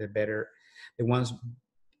 design, the ones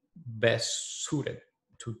best suited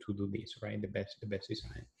to do this, right? The best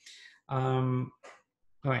design. All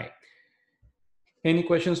right. Any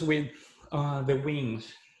questions with the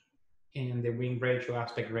wings and the wing ratio,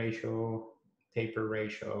 aspect ratio, taper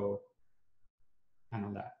ratio, and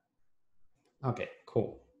all that? Okay,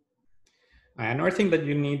 cool. Another thing that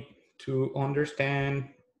you need to understand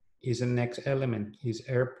is the next element, is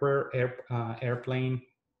airplane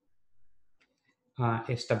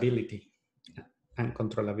stability and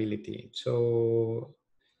controllability. So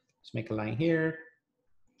let's make a line here.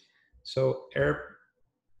 So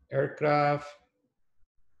aircraft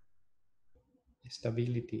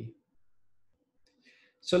stability.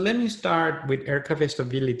 So let me start with aircraft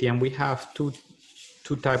stability, and we have two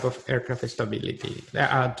type of aircraft stability,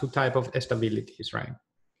 two type of stabilities, right?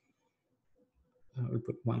 We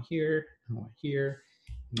put one here and one here,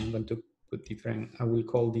 and I'm going to put different. I will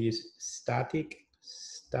call these static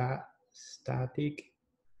stability,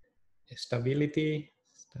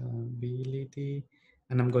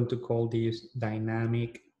 and I'm going to call these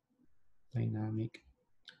dynamic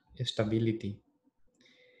stability.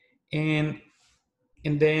 And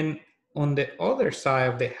then on the other side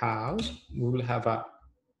of the house, we will have a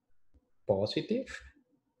positive,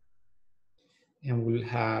 and we'll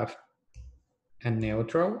have a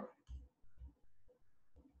neutral,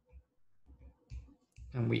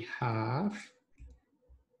 and we have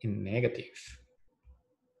a negative.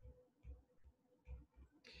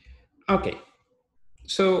 Okay,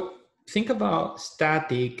 so think about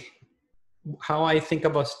static. How I think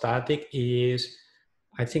about static is,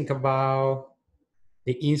 I think about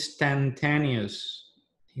the instantaneous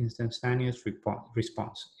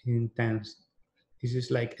response. This is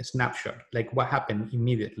like a snapshot, like what happened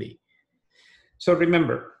immediately. So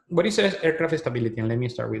remember, what is aircraft stability? And let me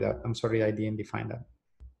start with that. I'm sorry, I didn't define that.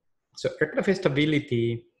 So aircraft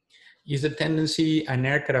stability is the tendency an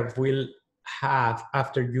aircraft will have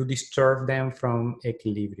after you disturb them from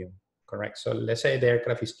equilibrium, correct? So let's say the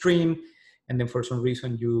aircraft is trimmed, and then for some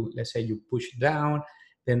reason let's say you push down,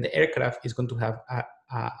 then the aircraft is going to have a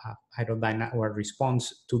aerodynamic or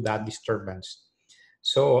response to that disturbance.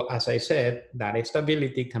 So as I said, that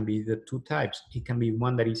stability can be the two types. It can be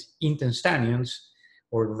one that is instantaneous,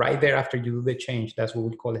 or right there after you do the change, that's what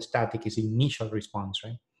we call a static, is initial response,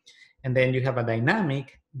 right? And then you have a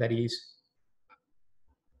dynamic that is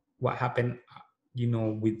what happened,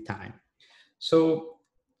 with time. So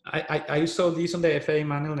I saw this on the FAA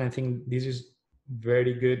manual, and I think this is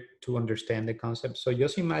very good to understand the concept. So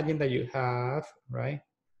just imagine that you have, right,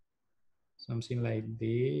 something like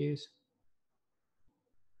this.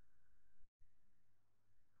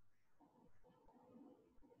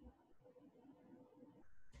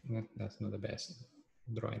 That's not the best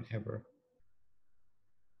drawing ever.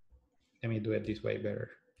 Let me do it this way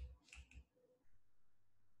better.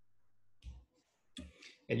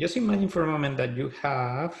 And just imagine for a moment that you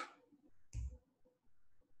have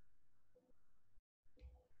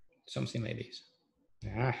something like this.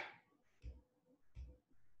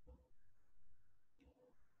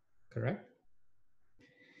 Correct?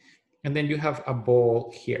 And then you have a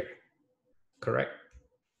ball here, correct?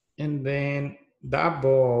 And then that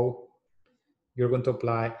ball, you're going to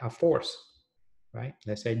apply a force, right?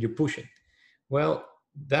 Let's say you push it. Well,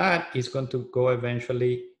 that is going to go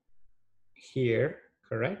eventually here,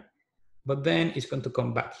 correct? But then it's going to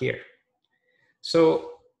come back here.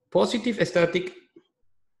 So positive static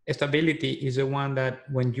stability is the one that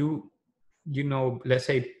when let's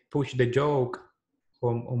say push the yoke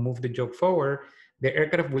or move the yoke forward, the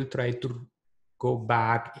aircraft will try to go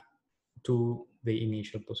back to the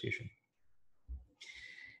initial position.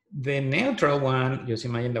 The neutral one, just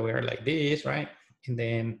imagine that we are like this, right? And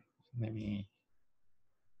then let me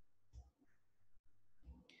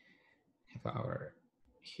have our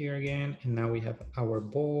here again, and now we have our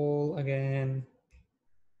ball again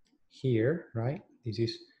here, right? This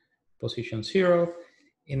is position 0,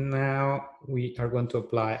 and now we are going to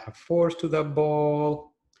apply a force to that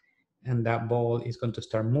ball, and that ball is going to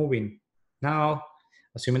start moving. Now,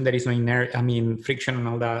 assuming there is no friction and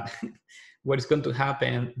all that, what is going to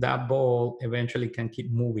happen, that ball eventually can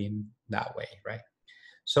keep moving that way, right?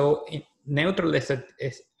 So in neutral is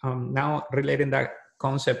now relating that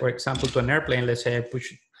concept, for example, to an airplane. Let's say I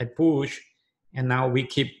push, and now we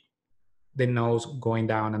keep the nose going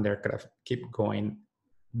down and the aircraft keep going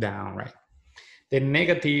down, right? The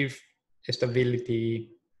negative stability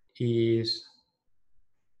can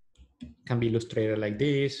be illustrated like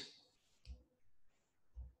this.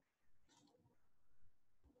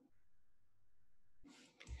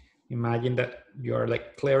 Imagine that you're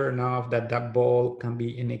like clever enough that that ball can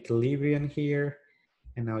be in equilibrium here,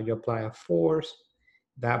 and now you apply a force.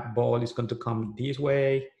 That ball is going to come this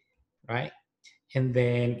way, right? And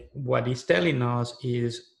then what it's telling us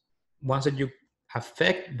is once that you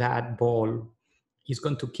affect that ball, it's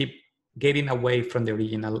going to keep getting away from the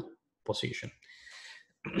original position.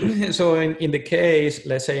 So in the case,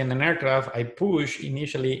 let's say in an aircraft, I push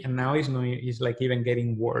initially, and now it's like even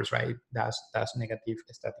getting worse, right? That's negative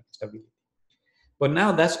static stability. But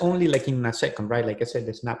now that's only like in a second, right? Like I said,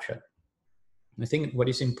 the snapshot. I think what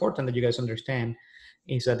is important that you guys understand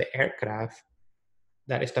is that the aircraft,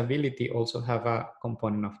 that stability also have a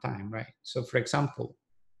component of time, right? So for example,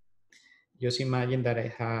 just imagine that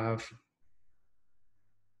I have,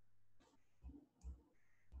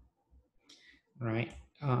 right?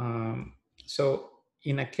 So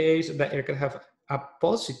in a case that aircraft have a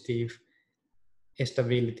positive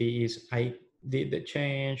stability is I did the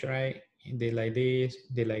change, right? Did like this,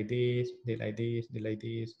 did like this, did like this, did like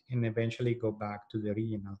this, and eventually go back to the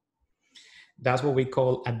original. That's what we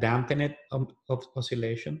call a dampened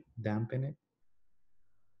oscillation, dampened.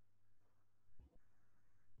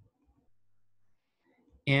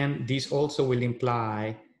 And this also will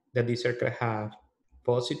imply that this aircraft have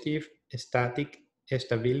positive static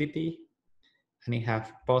stability and it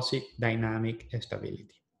have positive dynamic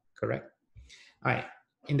stability, correct? All right,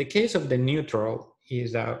 in the case of the neutral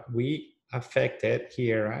is that we affected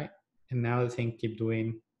here, right? And now the thing keep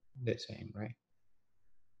doing the same, right?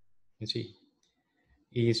 You see,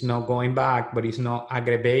 it's not going back, but it's not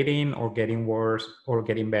aggravating or getting worse or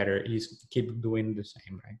getting better. It's keep doing the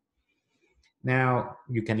same, right? Now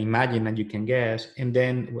you can imagine and you can guess, and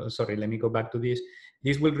then, well, sorry, let me go back to this.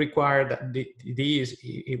 This will require that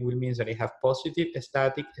it will mean that it have positive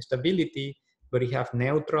static stability, but it have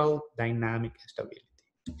neutral dynamic stability.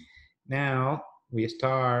 Now we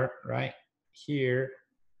start right here,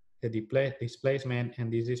 the displacement,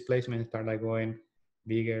 and this displacement start like going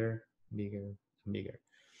bigger, bigger, and bigger.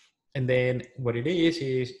 And then what it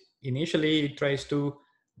is initially it tries to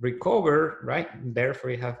recover, right? Therefore,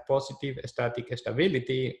 it have positive static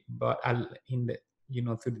stability, but in the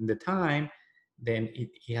through the time, then it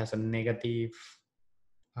has a negative.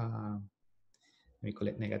 We call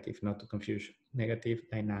it negative, not to confuse. Negative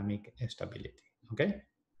dynamic stability. Okay,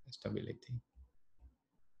 stability.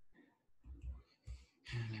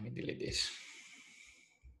 Let me delete this.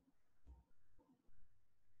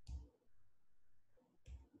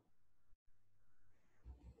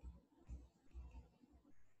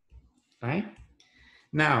 Right?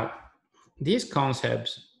 Now, these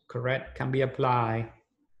concepts, correct, can be applied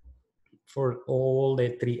for all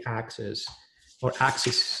the three axes or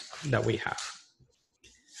axes that we have.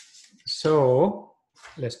 So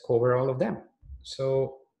let's cover all of them.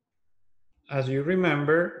 So as you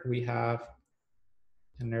remember, we have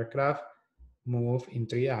an aircraft move in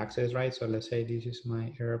three axes, right? So let's say this is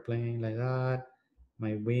my airplane like that,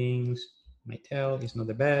 my wings, my tail is not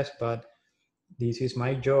the best, but this is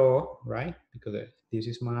my jaw, right? Because this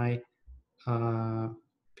is my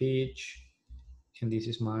pitch, and this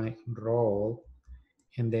is my roll.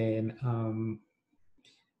 And then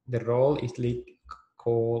the roll is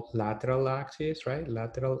called lateral axis, right?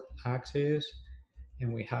 Lateral axis.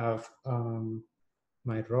 And we have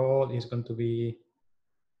my roll is going to be,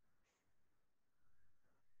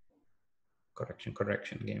 correction,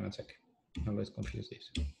 give me one second. I always confuse this.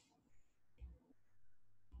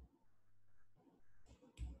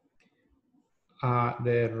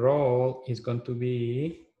 The roll is going to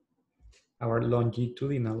be our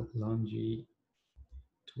longitudinal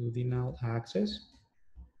axis.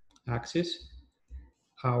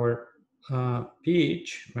 Our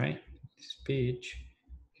pitch, right? This pitch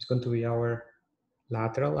is going to be our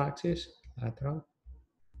lateral axis, lateral.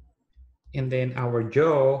 And then our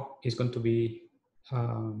jaw is going to be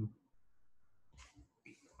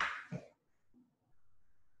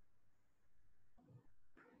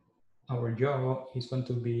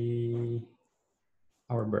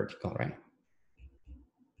our vertical, right?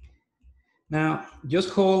 Now,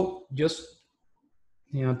 just trust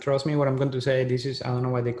me what I'm going to say. This is, I don't know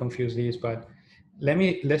why they confuse this, but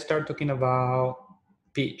let's start talking about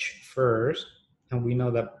pitch first. And we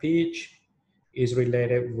know that pitch is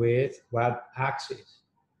related with what axis?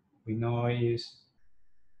 We know is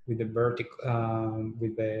with the vertical,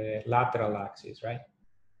 with the lateral axis, right?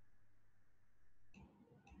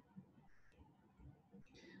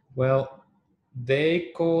 Well,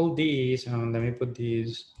 they call these, let me put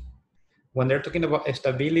these, when they're talking about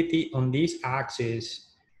stability on this axis,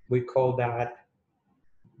 we call that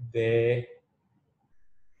the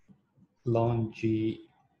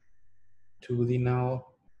longitudinal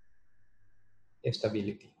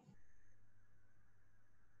stability.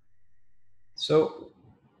 So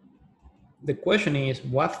the question is,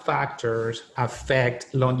 what factors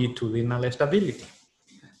affect longitudinal stability?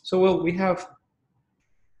 So, well, we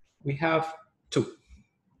have two.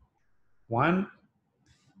 One,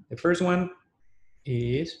 the first one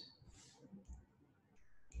is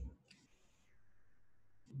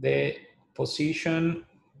the position,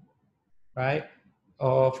 right,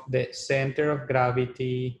 of the center of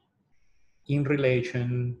gravity in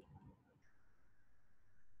relation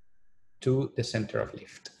to the center of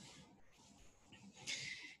lift.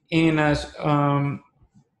 And as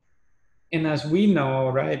we know,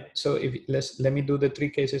 right, so let me do the three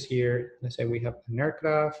cases here. Let's say we have an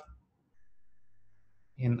aircraft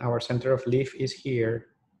and our center of lift is here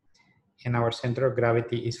and our center of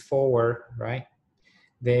gravity is forward, right?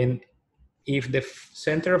 Then if the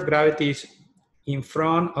center of gravity is in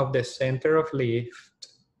front of the center of lift,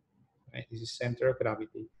 right, this is center of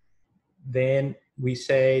gravity, then we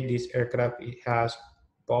say this aircraft has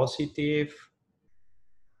positive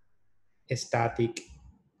static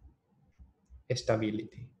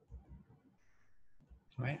stability,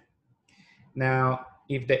 right? Now,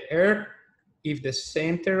 if the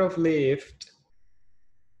center of lift,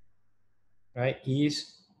 right,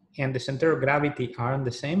 and the center of gravity are in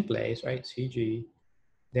the same place, right, CG,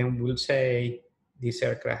 then we'll say this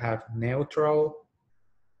aircraft have neutral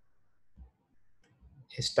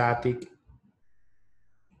static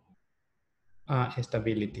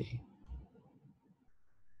stability.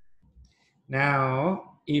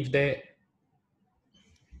 Now, if the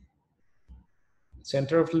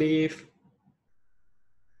center of lift,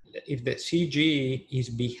 if the CG is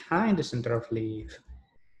behind the center of lift,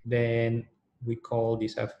 then we call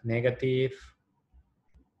this a negative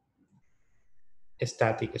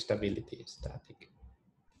static stability,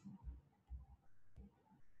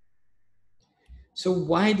 So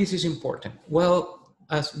why this is important? Well,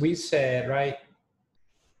 as we said, right,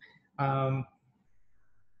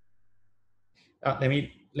 let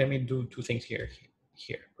me do two things here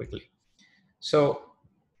quickly. So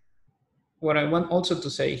what I want also to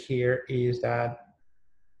say here is that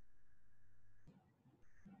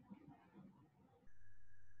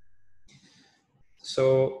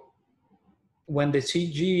so when the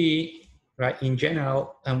CG, right, in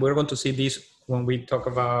general, and we're going to see this when we talk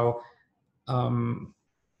about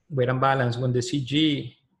weight and balance, when the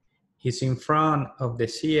CG is in front of the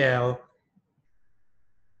CL,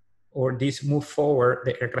 or this move forward,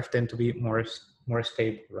 the aircraft tend to be more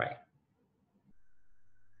stable, right?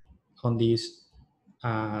 On these,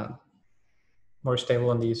 more stable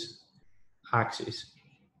on this axis.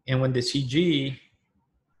 And when the CG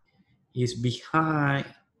is behind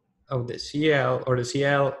of the CL, or the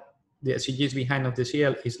CG is behind of the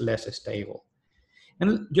CL, is less stable.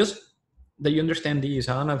 And just that you understand this,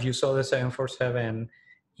 I don't know if you saw the 747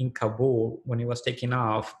 in Kabul when it was taking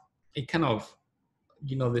off, it kind of,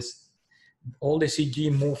 you know, all the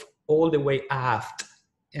CG moved all the way aft,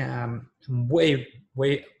 way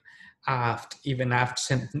aft, even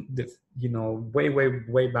aft, you know,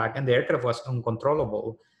 way back, and the aircraft was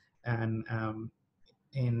uncontrollable, and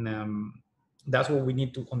that's what we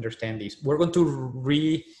need to understand. This we're going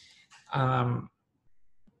to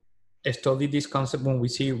study this concept when we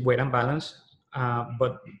see weight and balance,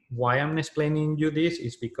 but why I'm explaining you this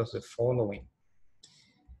is because the following: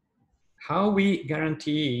 how we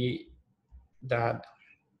guarantee that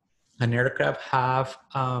an aircraft have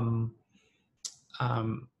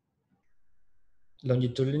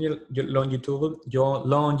longitudinal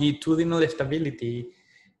stability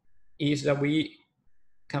is that we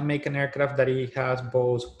can make an aircraft that it has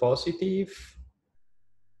both positive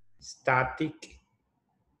static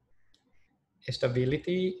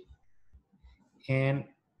stability and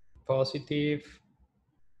positive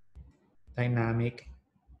dynamic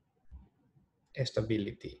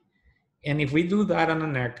stability. And if we do that on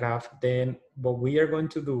an aircraft, then what we are going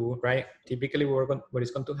to do, right? Typically, what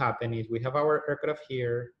is going to happen is we have our aircraft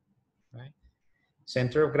here, right?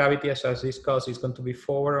 Center of gravity, as discussed, is going to be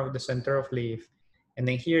forward of the center of lift. And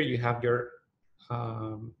then here you have your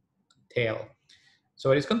tail. So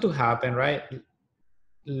what is going to happen, right?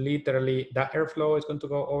 Literally, that airflow is going to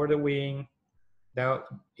go over the wing. That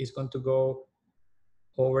is going to go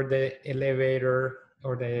over the elevator,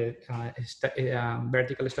 or the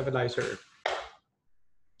vertical stabilizer,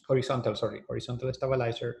 horizontal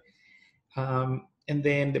stabilizer. And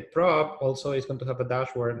then the prop also is going to have a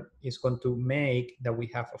dashboard, is going to make that we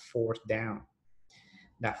have a force down.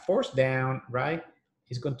 That force down, right,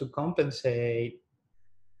 is going to compensate,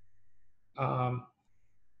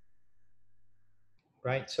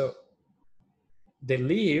 right? So the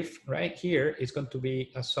lift right here is going to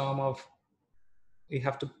be a sum of, we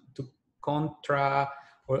have to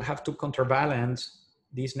counterbalance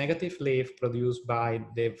this negative lift produced by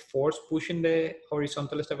the force pushing the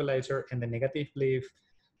horizontal stabilizer and the negative lift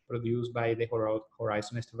produced by the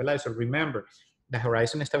horizon stabilizer. Remember, the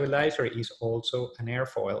horizon stabilizer is also an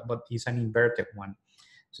airfoil, but it's an inverted one.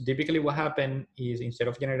 So typically what happens is, instead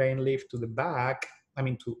of generating lift to the back,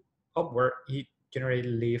 to upward, it generates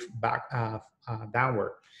lift back,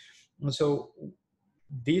 downward. And so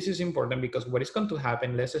this is important, because what is going to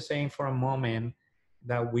happen, let's just say for a moment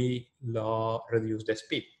that we reduce the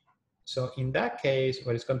speed. So in that case,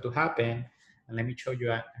 what is going to happen, and let me show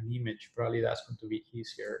you an image, probably that's going to be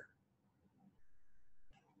easier.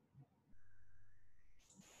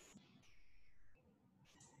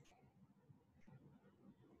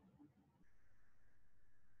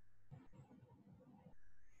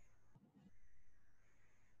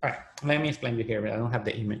 All right, let me explain you here, but I don't have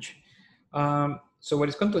the image. So what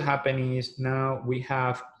is going to happen is, now we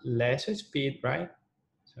have less speed, right?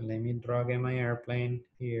 So let me draw again my airplane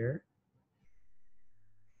here.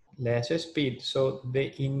 Less speed. So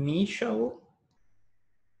the initial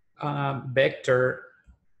vector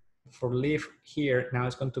for lift here now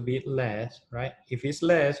is going to be less, right? If it's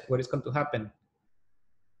less, what is going to happen?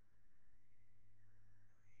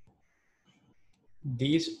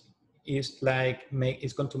 This is like,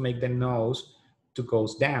 it's going to make the nose to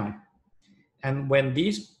goes down. And when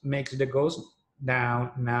this makes the goes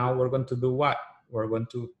down, now we're going to do what? We're going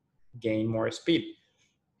to gain more speed.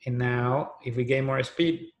 And now if we gain more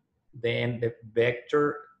speed, then the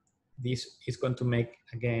vector, this is going to make,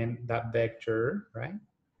 again, that vector, right,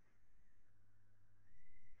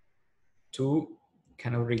 to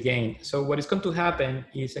kind of regain. So what is going to happen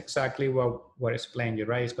is exactly what I explained you,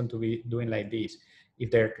 right? It's going to be doing like this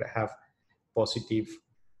if they have positive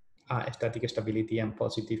static stability and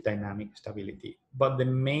positive dynamic stability. But the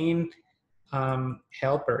main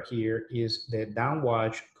helper here is the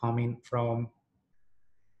downwash coming from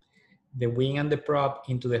the wing and the prop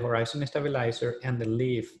into the horizon stabilizer, and the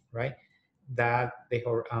lift, right, that the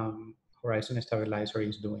horizon stabilizer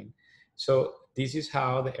is doing. So this is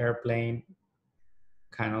how the airplane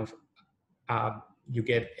kind of, you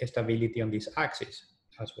get stability on this axis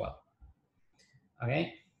as well.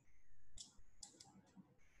 Okay.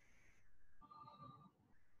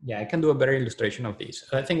 yeah, I can do a better illustration of this.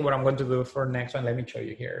 I think what I'm going to do for next one, let me show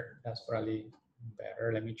you here. That's probably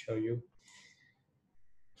better. Let me show you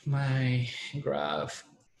my graph.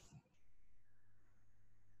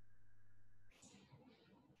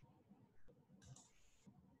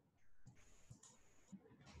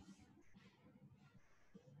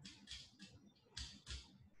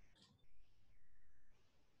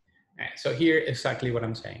 All right, so here exactly what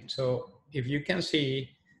I'm saying. So if you can see,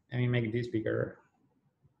 let me make this bigger.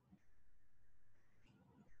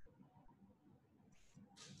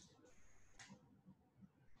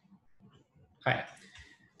 All right.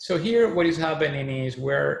 So here what is happening is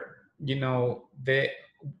where, you know, the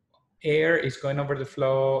air is going over the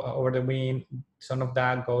flow, over the wind. Some of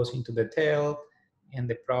that goes into the tail, and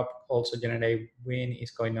the prop also generate wind is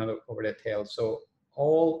going over the tail. So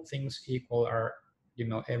all things equal are, you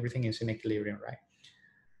know, everything is in equilibrium, right?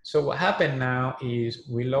 So what happened now is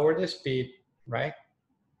we lower the speed, right?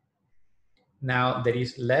 Now there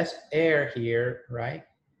is less air here, right?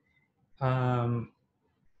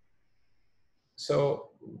 So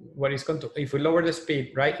what is going to, if we lower the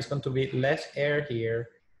speed, right, it's going to be less air here.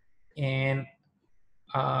 And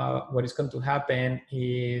what is going to happen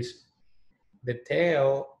is the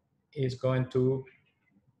tail is going to,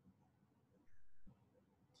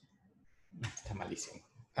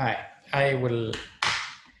 all right, I will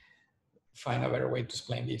find a better way to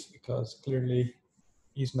explain this because clearly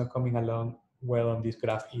it's not coming along well on this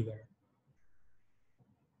graph either.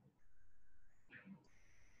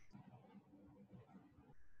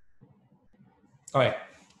 All right,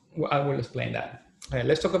 well, I will explain that. All right,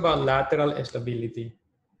 let's talk about lateral stability.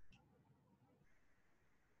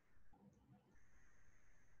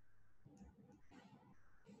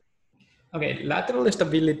 Okay, lateral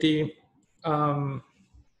stability,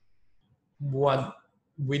 what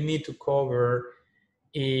we need to cover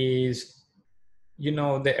is, you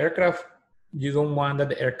know, the aircraft, you don't want that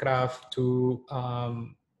the aircraft to,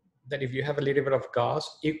 that if you have a little bit of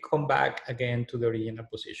gas, it come back again to the original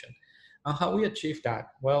position. And how we achieve that?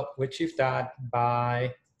 Well, we achieve that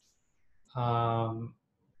by a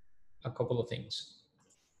couple of things.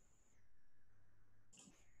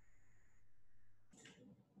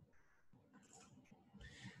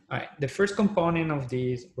 All right, the first component of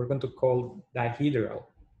this, we're going to call dihedral.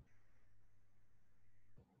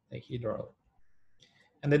 Dihedral.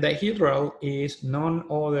 And the dihedral is none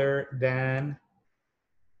other than,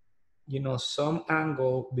 you know, some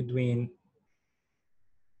angle between,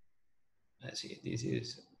 let's see, this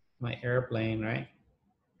is my airplane, right?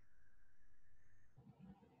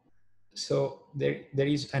 So there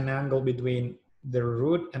is an angle between the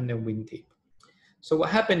root and the wingtip. So what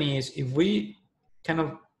happened is if we kind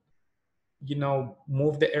of, you know,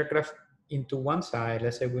 move the aircraft into one side,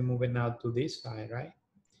 let's say we move it now to this side, right?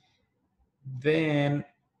 Then,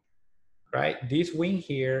 right, this wing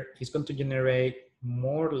here is going to generate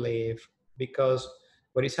more lift because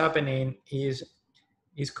what is happening is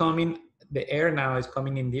coming, the air now is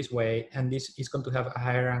coming in this way, and this is going to have a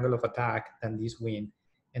higher angle of attack than this wing,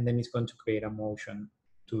 and then it's going to create a motion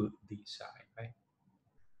to this side, right?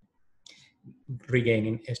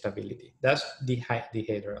 Regaining stability. That's the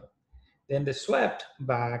dihedral. Then the swept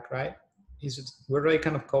back, right? We already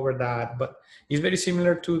kind of covered that, but it's very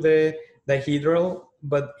similar to the dihedral,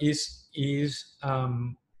 but it is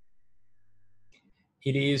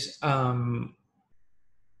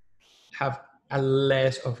have a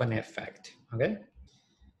less of an effect. Okay.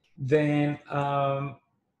 Then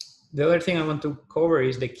the other thing I want to cover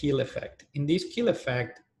is the keel effect. In this keel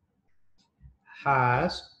effect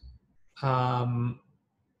has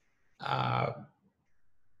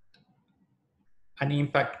an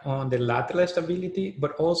impact on the lateral stability,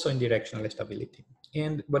 but also in directional stability.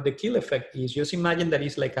 And what the keel effect is, just imagine that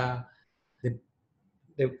it's like the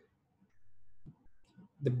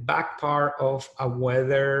back part of a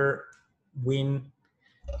weather wind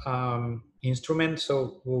instrument.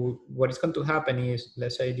 So what is going to happen is,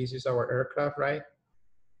 let's say this is our aircraft, right?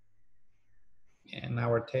 And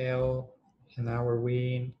our tail and our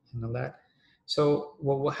wing and all that. So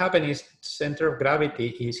what will happen is center of gravity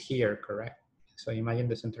is here, correct? So imagine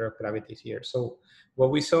the center of gravity is here. So what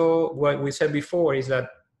we said before is that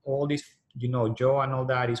all this, you know, jaw and all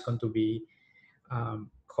that is going to be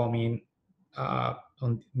coming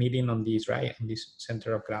on meeting on this, right? On this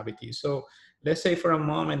center of gravity. So let's say for a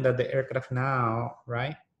moment that the aircraft now,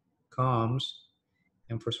 right, comes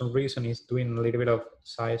and for some reason is doing a little bit of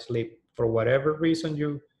side slip for whatever reason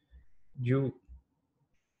you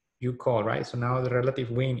call, right? So now the relative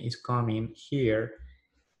wind is coming here,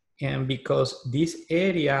 and because this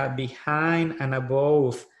area behind and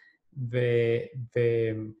above the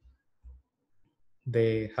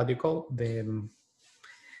how do you call the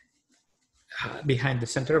behind the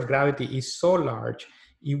center of gravity is so large,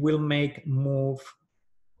 it will move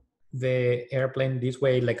the airplane this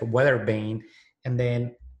way like a weather vane, and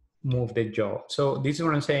then move the jaw. So this is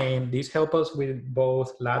what I'm saying. This helps us with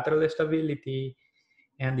both lateral stability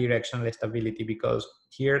and directional stability, because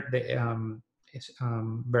here the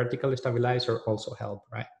vertical stabilizer also help,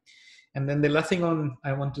 right? And then the last thing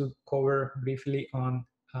I want to cover briefly on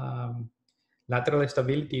lateral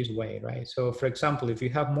stability is weight, right? So for example, if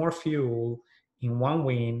you have more fuel in one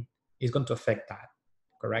wing, it's going to affect that,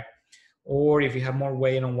 correct? Or if you have more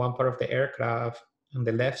weight on one part of the aircraft, on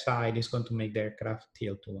the left side, it's going to make the aircraft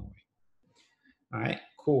tilt to one way. All right,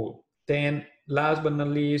 cool. Then last but not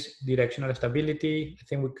least, directional stability. I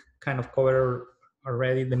think we kind of covered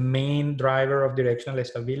already. The main driver of directional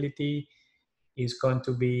stability is going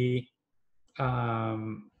to be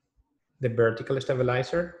the vertical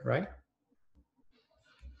stabilizer, right?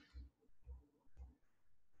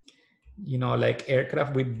 You know, like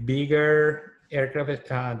aircraft with bigger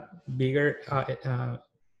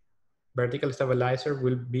vertical stabilizer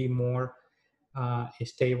will be more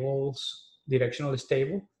stable, directionally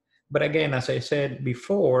stable. But again, as I said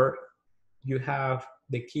before, you have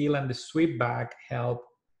the keel and the sweep back help,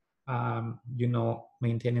 you know,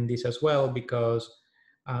 maintaining this as well, because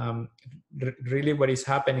really what is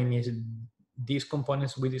happening is these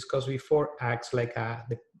components we discussed before acts like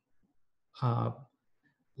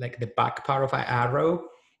the back part of an arrow,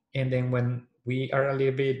 and then when we are a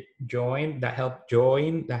little bit joined,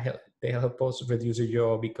 they help us reduce the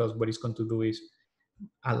yaw, because what it's going to do is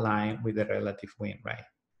align with the relative wind, right?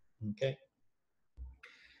 Okay.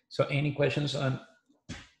 So any questions on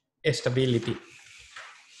stability?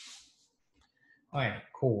 All right,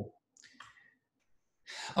 cool.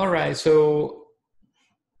 All right, so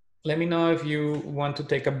let me know if you want to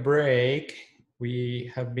take a break.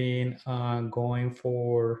 We have been going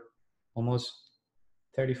for almost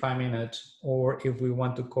 35 minutes, or if we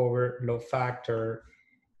want to cover load factor,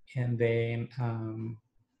 and then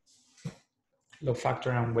load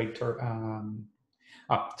factor and weight. So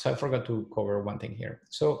I forgot to cover one thing here.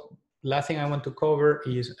 So last thing I want to cover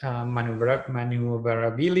is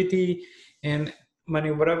maneuverability. And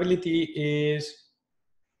maneuverability is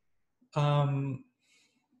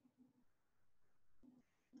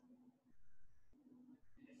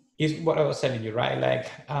what I was telling you, right?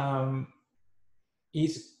 Like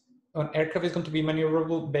is an aircraft is going to be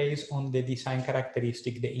maneuverable based on the design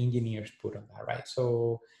characteristic the engineers put on that, right?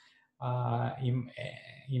 So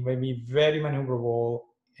it may be very maneuverable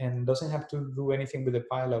and doesn't have to do anything with the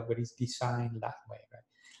pilot, but it's designed that way, right?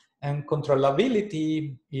 And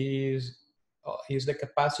controllability is the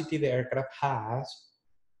capacity the aircraft has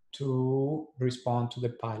to respond to the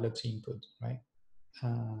pilot's input, right?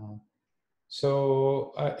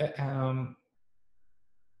 So a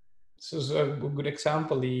good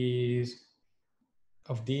example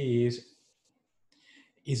of this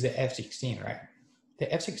is the F-16, right?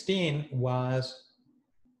 The F-16 was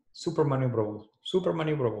super maneuverable.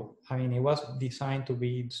 I mean, it was designed to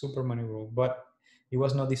be super maneuverable, but it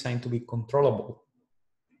was not designed to be controllable,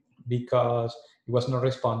 because it was not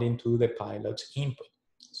responding to the pilot's input.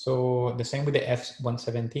 So the same with the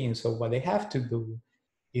F-117. So what they have to do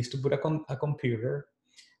is to put a computer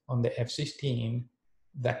on the F-16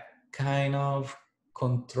 that kind of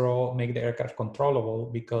make the aircraft controllable,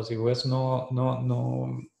 because it was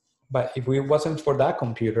but if it wasn't for that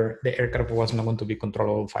computer, the aircraft was not going to be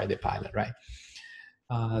controllable by the pilot, right?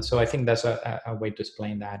 So I think that's a way to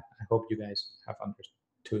explain that. I hope you guys have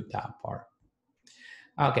understood that part.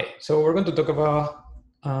 Okay, so we're going to talk about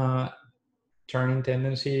turning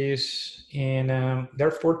tendencies, and there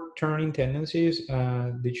are 4 turning tendencies.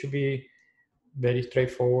 They should be very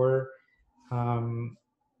straightforward.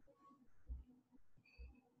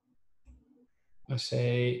 Let's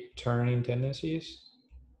say turning tendencies.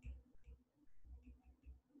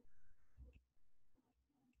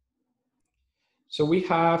 So we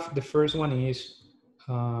have, the first one is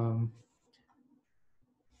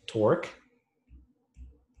torque.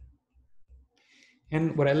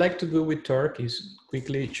 And what I like to do with torque is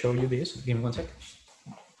quickly show you this. Give me one second.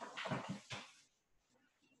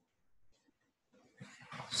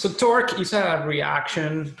 So torque is a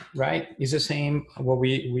reaction, right? It's the same what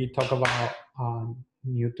we talk about on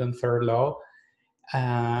Newton's third law.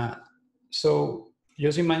 So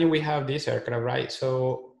just imagine we have this aircraft, right?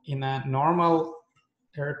 So in a normal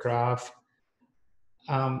aircraft,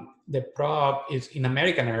 the prop is, in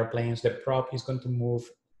American airplanes, the prop is going to move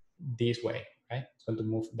this way, right? It's going to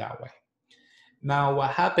move that way. Now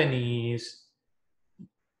what happened is,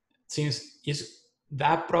 since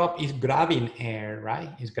that prop is grabbing air, right?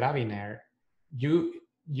 It's grabbing air. You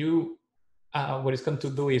what it's going to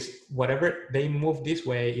do is whatever they move this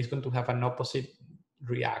way is going to have an opposite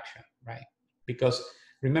reaction, right? Because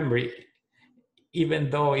remember, even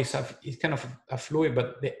though it's kind of a fluid,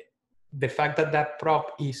 but the fact that that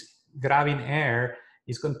prop is grabbing air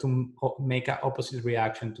is going to make an opposite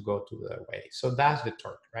reaction to go to the way. So that's the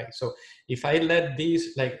torque, right? So if I let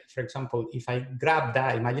this, like for example, if I grab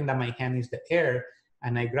that, imagine that my hand is the air,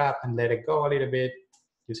 and I grab and let it go a little bit,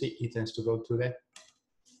 you see it tends to go to the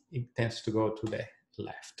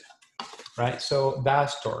left, right? So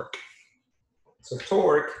that's torque. So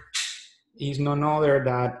torque is none other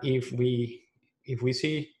than if we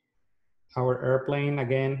see our airplane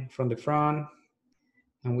again from the front,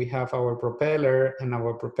 and we have our propeller, and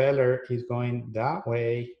our propeller is going that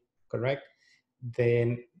way, correct?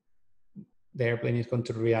 Then the airplane is going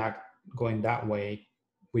to react going that way,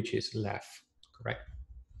 which is left, correct?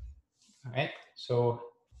 All right, so,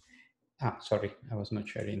 sorry, I was not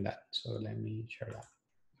sharing that. So let me share that,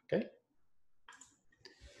 okay?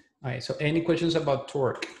 All right, so any questions about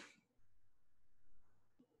torque?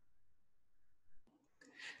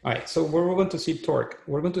 All right, so where we're going to see torque?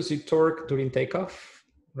 We're going to see torque during takeoff,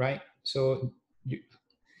 right? So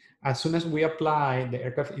as soon as we apply, the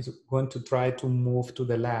aircraft is going to try to move to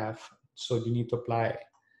the left. So you need to apply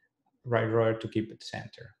right rudder to keep it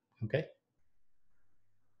center, okay?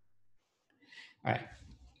 All right,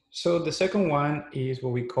 so the second one is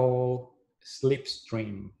what we call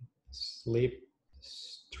slipstream. Slipstream.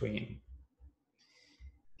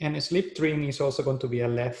 And a slipstream is also going to be a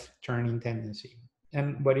left turning tendency.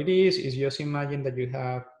 And what it is just imagine that you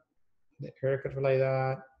have the aircraft like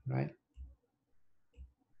that, right?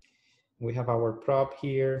 We have our prop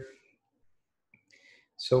here.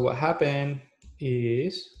 So what happened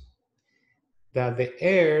is that the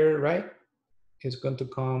air, right, is going to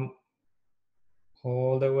come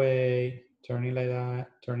all the way, turning like that,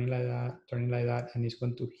 turning like that, turning like that, and it's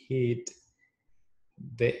going to hit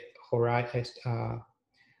the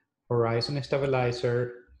horizon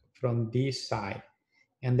stabilizer from this side.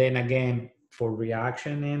 And then again, for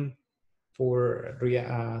reaction and for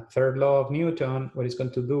third law of Newton, what it's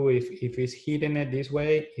going to do, if it's hitting it this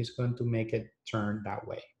way, it's going to make it turn that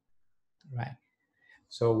way, right?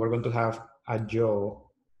 So we're going to have a yaw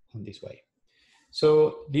on this way.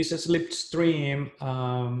 So this slipstream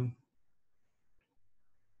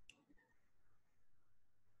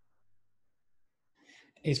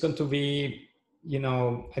is going to be, you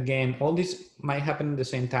know, again, all this might happen at the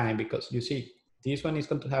same time, because you see, this one is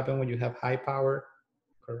going to happen when you have high power,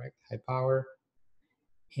 correct? High power.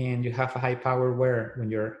 And you have a high power where? When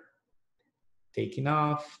you're taking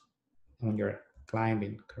off, when you're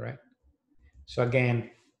climbing, correct? So again,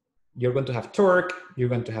 you're going to have torque, you're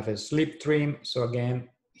going to have a slipstream. So again,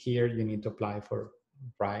 here you need to apply for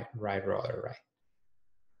right rudder, right?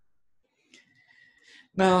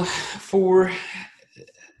 Now,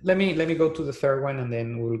 let me go to the third one, and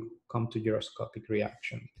then we'll come to gyroscopic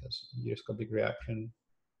reaction, because gyroscopic reaction,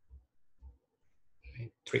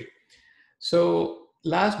 right, 3. So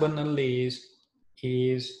last but not least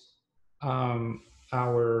is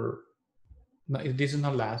our, no, this is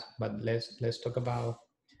not last, but let's talk about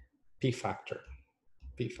P factor.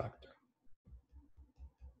 P factor.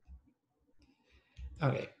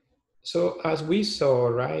 Okay, so as we saw,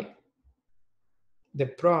 right, the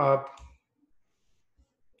prop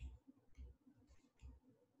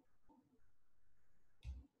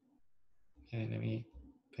and let me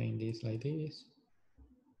paint this like this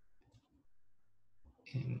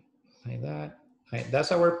and like that. Right,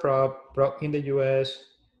 that's our prop in the US,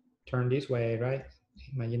 turn this way, right?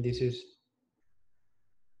 Imagine this is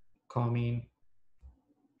coming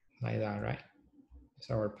like that, right? It's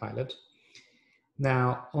our pilot.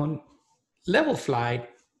 Now on level flight,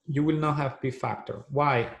 you will not have P factor.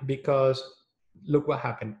 Why? Because look what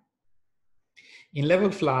happened. In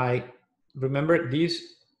level flight, remember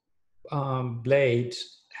these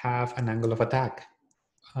blades have an angle of attack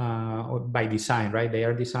by design, right? They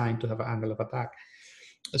are designed to have an angle of attack.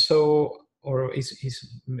 So, or all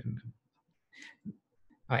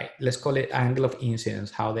right, let's call it angle of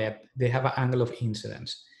incidence, how they have an angle of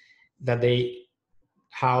incidence that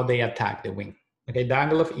how they attack the wing. Okay, the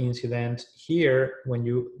angle of incidence here, when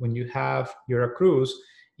you have your cruise,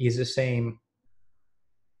 is the same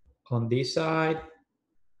on this side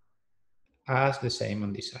as the same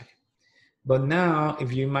on this side. But now,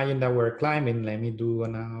 if you imagine that we're climbing, let me do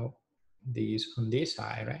now this on this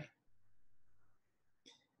side, right?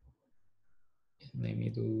 Let me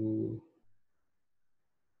do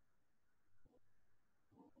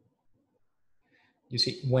You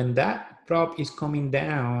see, when that prop is coming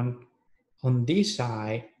down on this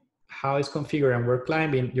side, how it's configured and we're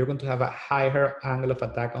climbing, you're going to have a higher angle of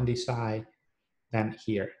attack on this side than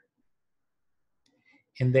here.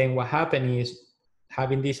 And then what happens is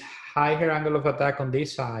having this higher angle of attack on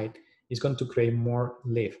this side is going to create more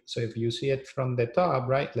lift. So if you see it from the top,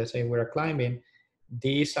 right, let's say we're climbing,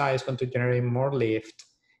 this side is going to generate more lift,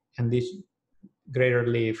 and this greater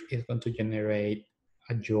lift is going to generate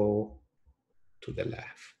a yaw to the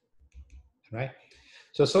left, right?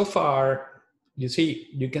 So far,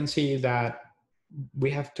 you can see that we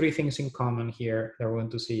have three things in common here that we're going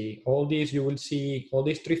to see. All these, you will see, all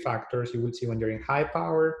these three factors you will see when you're in high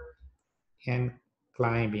power and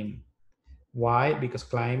climbing. Why? Because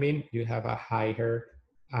climbing, you have a higher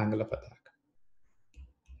angle of attack.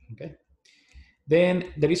 Okay.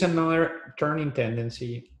 Then there is another turning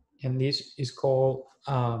tendency, and this is called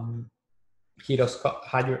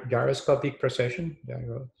gyroscopic precession.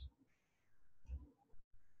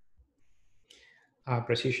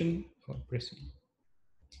 Precision.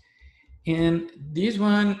 And this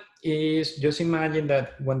one is, just imagine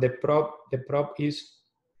that when the prop is,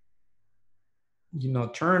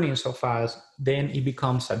 turning so fast, then it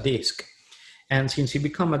becomes a disc. And since it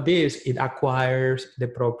becomes a disc, it acquires the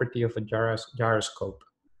property of a gyroscope.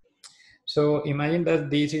 So imagine that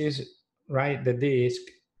this is, right, the disc,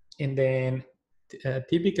 and then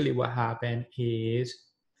typically what happens is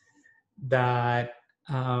that,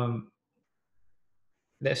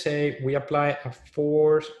 let's say we apply a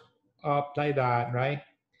force up like that, right?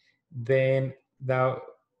 Then the,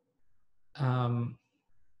 all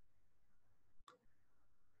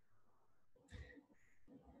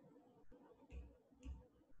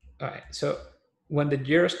right, so when the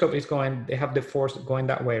gyroscope is going, they have the force going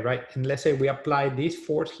that way, right? And let's say we apply this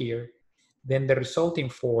force here, then the resulting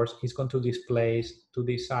force is going to displace to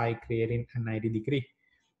this side, creating a 90 degree.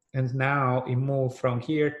 And now it moves from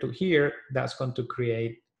here to here, that's going to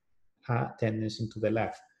create a tendency to the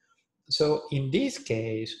left. So in this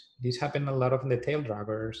case, this happened a lot of the tail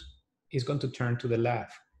draggers, is going to turn to the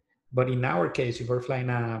left. But in our case, if we're flying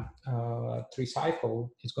a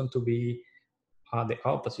 3-cycle, it's going to be the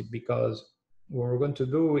opposite, because what we're going to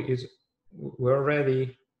do is we're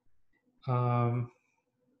already kind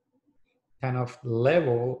of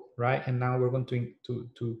level, right? And now we're going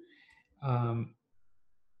to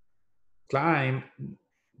climb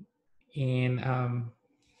in,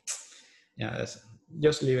 yeah,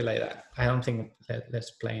 just leave it like that. I don't think let's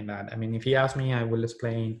explain that. I mean, if he asks me, I will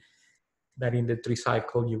explain that in the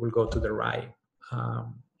 3-cycle, you will go to the right,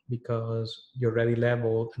 because you're already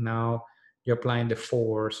leveled. Now you're applying the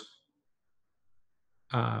force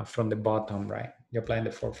from the bottom, right? You're applying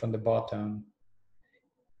the force from the bottom.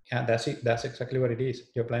 Yeah, that's it. That's exactly what it is.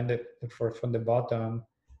 You're applying the force from the bottom,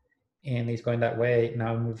 and it's going that way.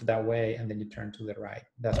 Now move that way, and then you turn to the right.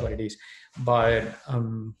 That's what it is. But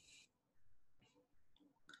all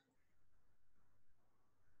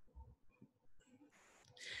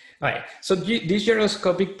right. So this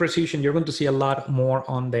gyroscopic precision, you're going to see a lot more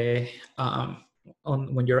on the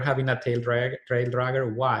on when you're having a trail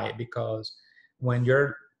dragger. Why? Because when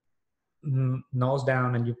you're nose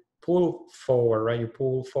down and you pull forward, right? You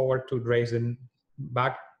pull forward to raise the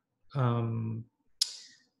back,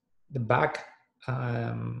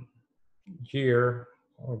 gear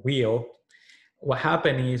or wheel. What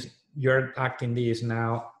happened is you're acting this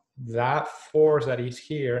now. That force that is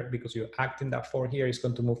here, because you're acting that force here, is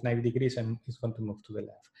going to move 90 degrees and it's going to move to the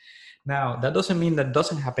left. Now, that doesn't mean that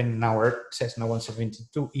doesn't happen in our Cessna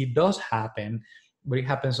 172. It does happen, but it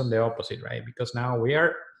happens on the opposite, right? Because now we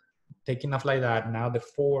are taking off like that. Now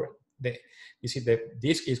you see the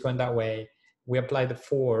disc is going that way. We apply the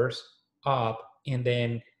force up, and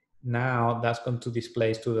then now that's going to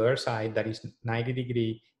displace to the other side that is 90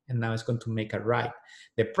 degree, and now it's going to make a right.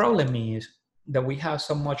 The problem is that we have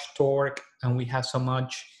so much torque, and we have so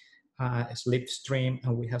much slipstream,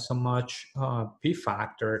 and we have so much P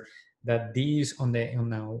factor, that these on a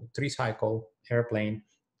 3-cycle airplane,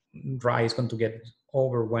 right, is going to get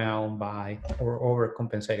overwhelmed by or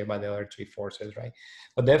overcompensated by the other 3 forces, right?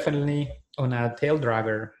 But definitely on a tail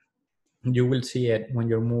dragger, you will see it when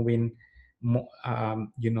you're moving,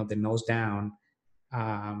 the nose down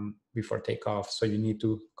before takeoff. So you need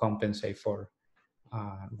to compensate for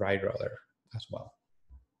right rudder as well.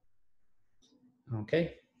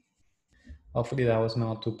 Okay. Hopefully that was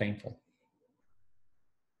not too painful.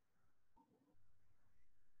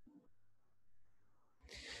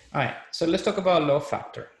 All right, so let's talk about load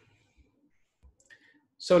factor.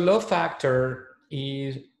 So load factor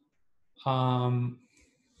is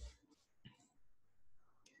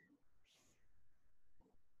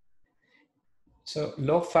So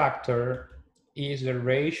load factor is the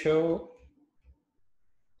ratio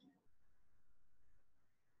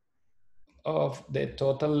of the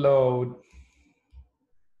total load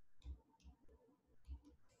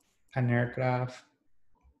an aircraft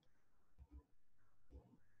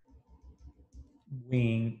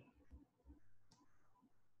wing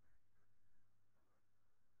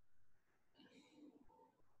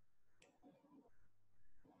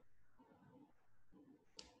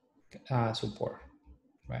support,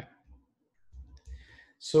 right?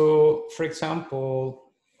 So for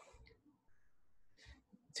example,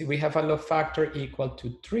 if we have a load factor equal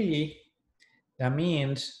to 3, that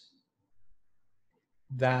means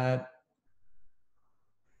that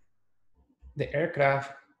the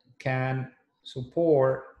aircraft can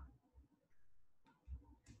support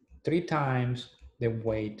 3 times the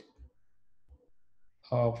weight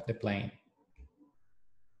of the plane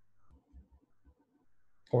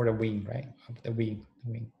or the wing, right? Of the wing,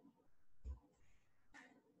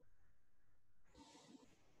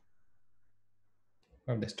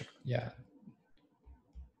 of the structure, yeah,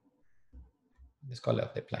 the skull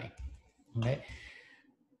of the plane. Okay,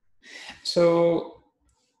 so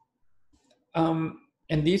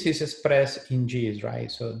and this is expressed in G's, right?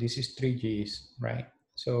 So this is 3 G's, right?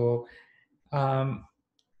 So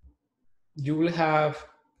you will have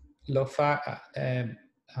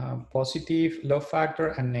positive load factor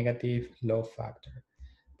and negative load factor.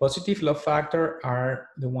 Positive load factor are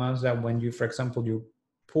the ones that when you, for example, you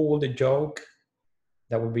pull the yoke,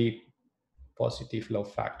 that would be positive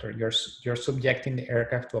load factor. You're subjecting the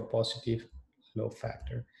aircraft to a positive load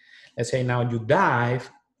factor. Let's say now you dive,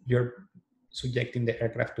 you're subjecting the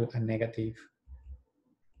aircraft to a negative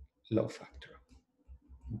load factor.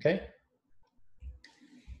 Okay?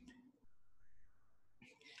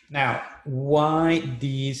 Now, why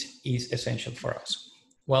this is essential for us?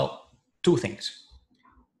 Well, 2 things.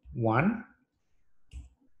 One,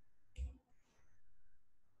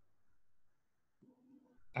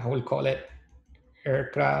 I will call it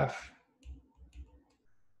aircraft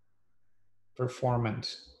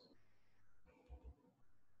performance.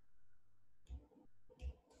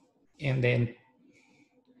 And then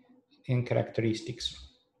in characteristics.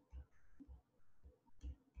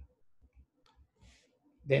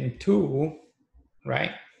 Then 2,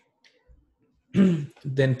 right?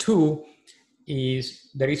 Then 2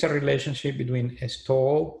 is there is a relationship between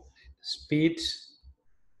stall speeds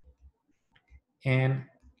and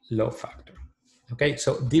load factor. Okay,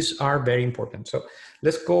 so these are very important. So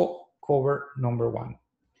let's go cover number 1.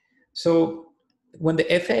 So when the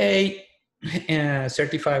FAA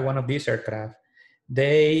certified one of these aircraft,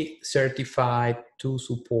 they certified to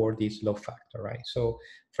support this load factor, right? So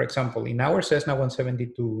for example, in our Cessna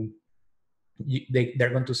 172,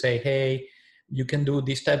 they're going to say, hey, you can do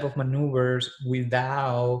this type of maneuvers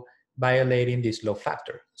without violating this load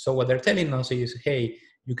factor. So what they're telling us is, hey,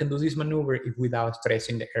 you can do this maneuver without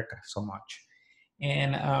stressing the aircraft so much.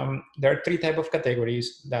 And there are 3 types of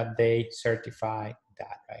categories that they certify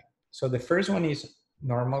that, right? So the first one is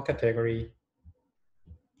normal category.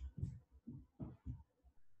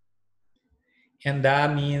 And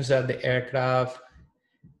that means that the aircraft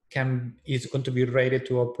is going to be rated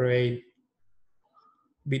to operate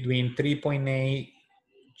between 3.8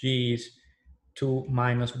 Gs to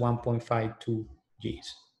minus 1.52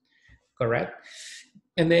 Gs, correct?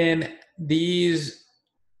 And then these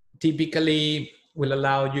typically will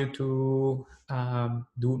allow you to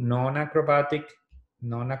do non-acrobatic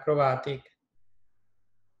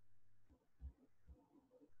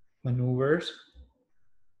maneuvers,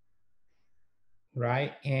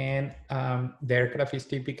 right? And the aircraft is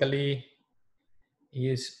typically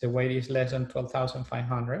the weight is less than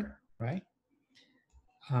 12,500, right?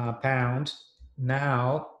 Pounds.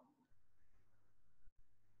 Now,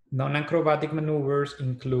 non-acrobatic maneuvers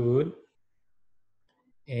include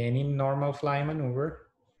any normal flying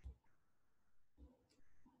maneuver,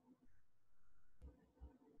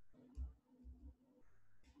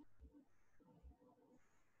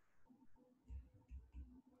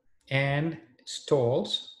 and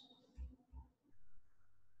stalls,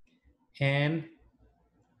 and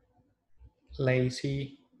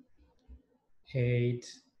lazy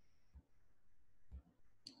aids,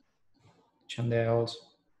 chandelles,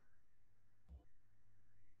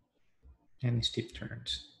 and steep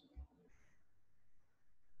turns.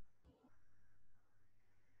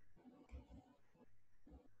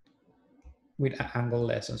 With an angle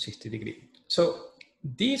less than 60 degrees. So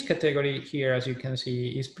this category here, as you can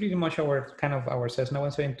see, is pretty much our kind of our Cessna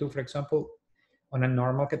 172, for example, on a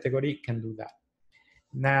normal category can do that.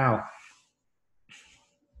 Now,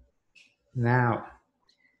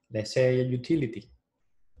 Let's say a utility.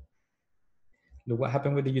 Look what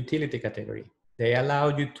happened with the utility category. They allow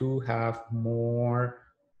you to have more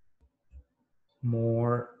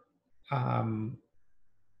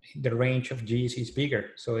the range of G's is bigger.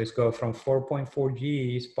 So it's go from 4.4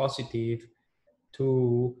 G's positive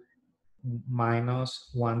to minus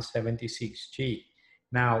 176 G.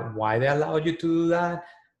 Now, why they allow you to do that?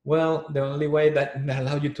 Well, the only way that they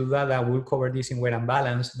allow you to do that, I will cover this in weight and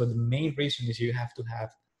balance, but the main reason is you have to have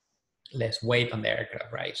less weight on the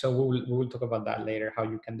aircraft, right? So we will talk about that later, how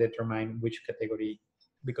you can determine which category,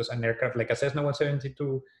 because an aircraft like a Cessna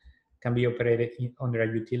 172 can be operated under a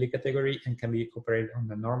utility category and can be operated on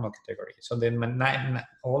the normal category. So then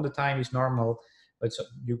all the time is normal, but so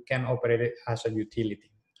you can operate it as a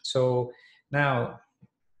utility. So now,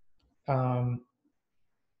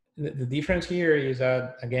 the difference here is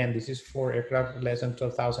that, again, this is for aircraft less than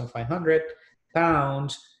 12,500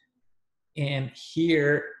 pounds. And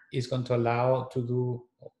here is going to allow to do,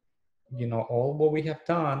 all what we have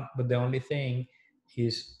done, but the only thing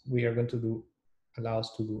is we are going to do, allow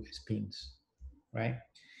us to do spins, right?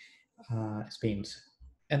 Spins.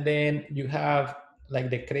 And then you have like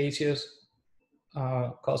the craziest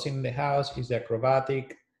causing in the house is the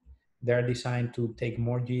acrobatic. They're designed to take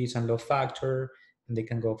more G's and load factor, and they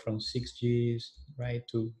can go from 6 G's, right,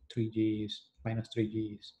 to 3 G's, minus 3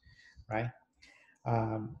 G's, right?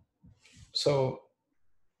 Um, so,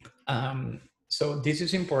 so this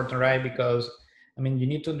is important, right? Because, I mean, you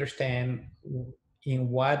need to understand in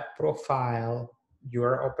what profile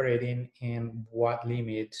you're operating and what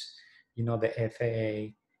limits, the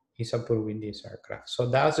FAA is approving this aircraft. So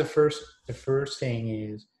that's the first thing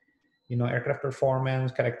is, aircraft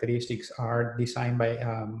performance characteristics are designed by,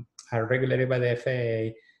 are regulated by the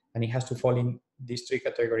FAA, and it has to fall in these three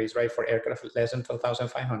categories, right? For aircraft less than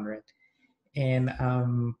 12,500 and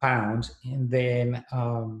pounds, and then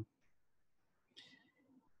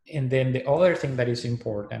the other thing that is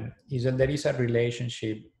important is that there is a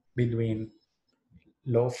relationship between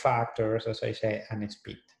load factors, as I say, and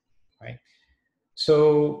speed, right?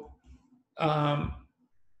 So,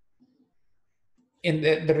 and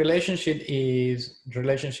the relationship is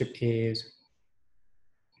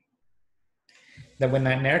that when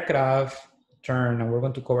an aircraft turn, and we're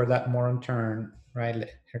going to cover that more on turn, right?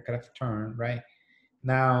 Aircraft turn, right?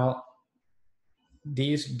 Now,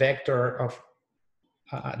 this vector of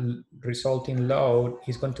resulting load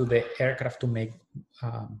is going to the aircraft to make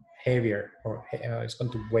heavier, or it's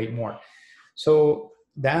going to weigh more. So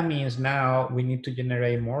that means now we need to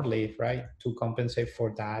generate more lift, right, to compensate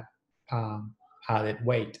for that added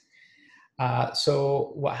weight.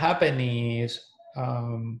 So what happened is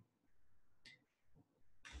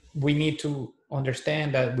we need to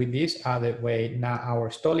understand that with this added weight, now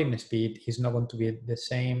our stalling speed is not going to be the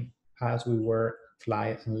same as we were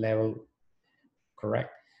fly and level,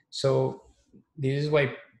 correct? So this is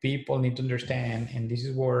why people need to understand, and this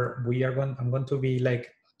is where I'm going to be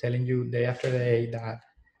like telling you day after day that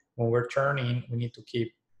when we're turning, we need to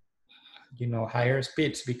keep, higher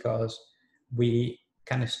speeds, because we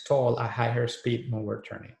can stall a higher speed when we're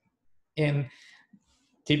turning. And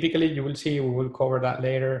typically you will see, we will cover that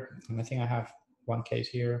later. And I think I have one case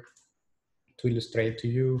here to illustrate to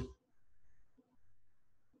you.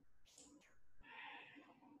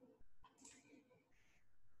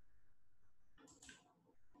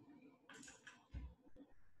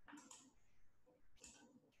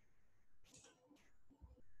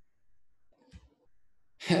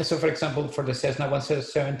 So for example, for the Cessna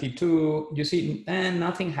 172, you see,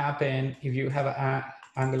 nothing happened if you have an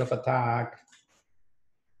angle of attack,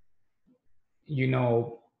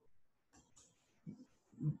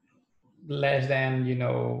 less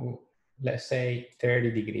than, let's say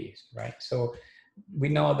 30 degrees, right? So we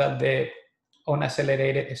know that the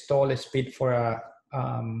unaccelerated stall speed for a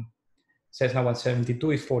Cessna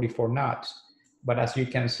 172 is 44 knots. But as you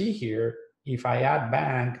can see here, if I add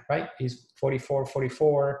bank, right, is 44,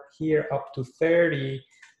 44, here up to 30,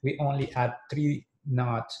 we only add 3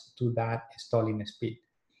 knots to that stalling speed.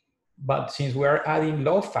 But since we're adding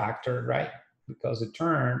load factor, right, because the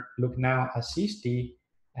turn, look now at 60,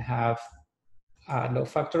 I have a load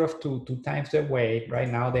factor of two times the weight. Right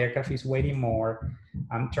now the aircraft is weighing more.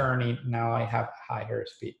 I'm turning, now I have higher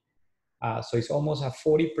speed. So it's almost a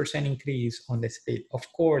 40% increase on the speed.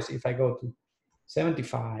 Of course, if I go to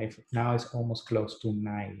 75, now it's almost close to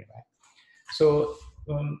 90, right? So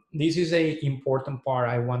this is an important part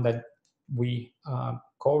I want that we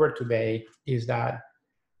cover today, is that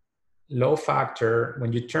load factor,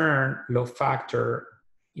 when you turn, load factor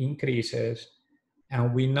increases.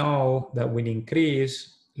 And we know that with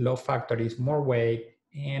increase, load factor is more weight,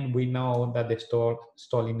 And we know that the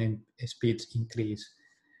stalling speeds increase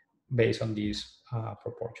based on these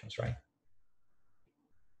proportions, right?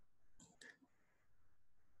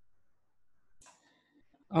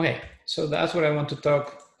 Okay, so that's what I want to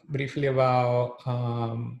talk briefly about,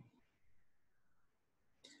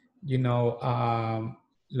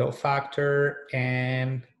 load factor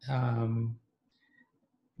and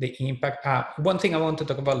the impact. One thing I want to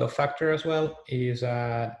talk about load factor as well is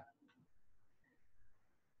that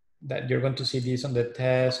you're going to see this on the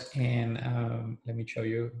test, and let me show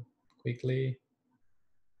you quickly,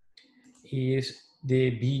 is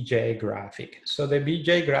the BJ graphic. So the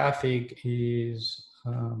BJ graphic is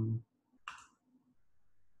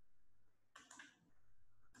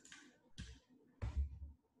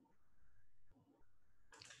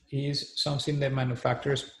something that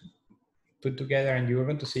manufacturers put together, and you're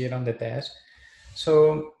going to see it on the test.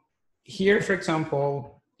 So here, for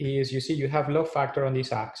example, is you see you have load factor on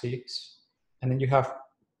this axis, and then you have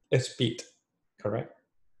a speed, correct?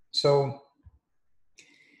 So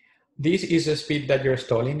this is the speed that you're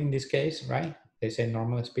stalling in this case, right? They say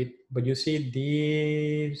normal speed, but you see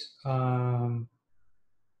these, let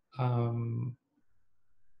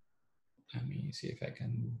me see if I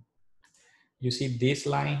can, you see this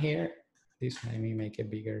line here? This, let me make it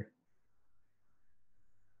bigger.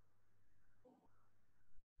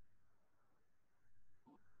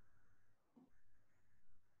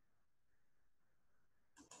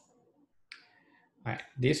 All right,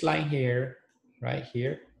 this line here, right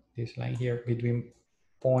here, this line here between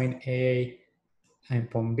point A and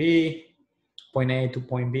point B, point A to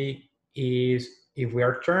point B is if we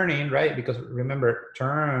are turning, right? Because remember,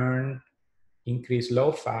 turn, increase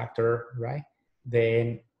load factor, right?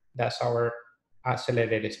 Then that's our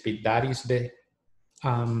accelerated speed. That is the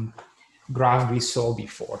graph we saw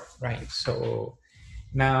before, right? So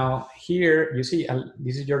now here you see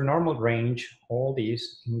this is your normal range, all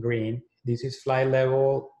these in green. This is flight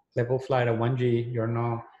level flight at 1G. You're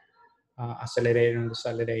not accelerating,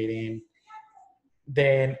 decelerating.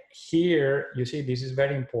 Then here you see this is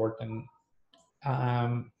very important.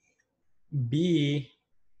 B,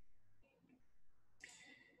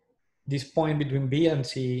 this point between B and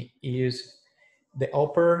C is the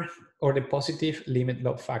upper or the positive limit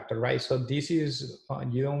load factor, right? So this is,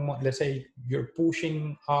 you don't want, let's say you're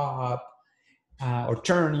pushing up or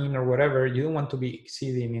turning or whatever, you don't want to be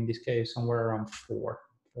exceeding, in this case, somewhere around 4.5,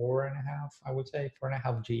 I would say,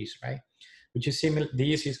 4.5 Gs, right? Which is similar,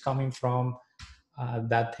 this is coming from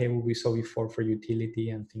that table we saw before for utility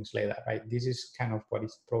and things like that, right? This is kind of what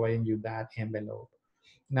is providing you that envelope.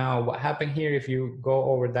 Now, what happened here, if you go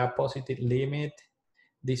over that positive limit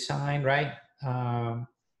design, right?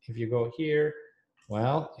 If you go here,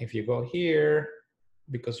 well, if you go here,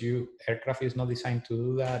 because aircraft is not designed to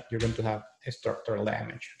do that, you're going to have a structural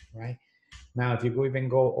damage, right? Now, if you even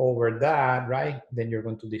go over that, right, then you're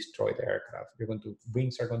going to destroy the aircraft.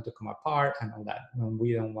 Wings are going to come apart and all that. And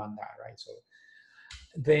we don't want that, right? So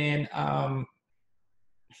then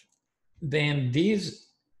this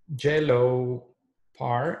yellow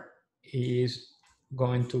part is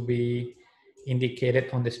going to be indicated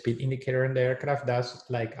on the speed indicator in the aircraft. That's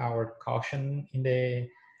like our caution in the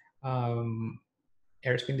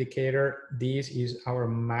airspeed indicator. This is our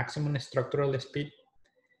maximum structural speed.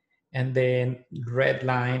 And then red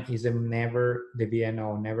line is the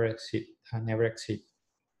VNO, never exceed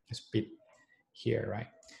speed here, right?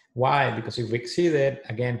 Why? Because if we exceed it,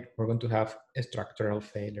 again, we're going to have a structural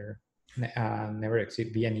failure, never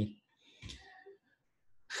exceed VNE.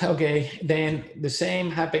 Okay, then the same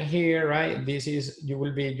happen here, right? You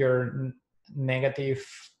will be your negative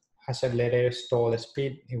accelerated stall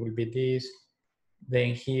speed. It will be this.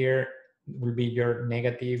 Then here will be your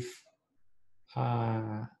negative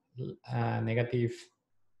negative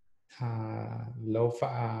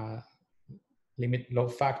limit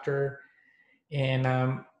load factor.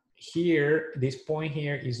 And here, this point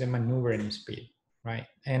here is the maneuvering speed, right?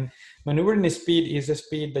 And maneuvering speed is the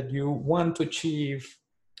speed that you want to achieve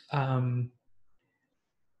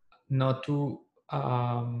not to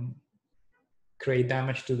create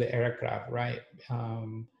damage to the aircraft, right?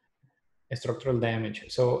 Structural damage.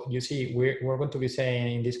 So you see, we're going to be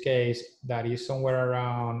saying in this case that is somewhere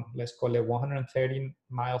around, let's call it 130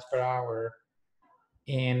 miles per hour.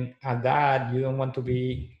 And at that, you don't want to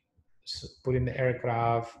be putting the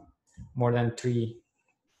aircraft more than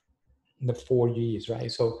 4 Gs, right?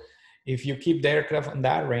 So if you keep the aircraft on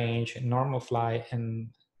that range, normal flight, and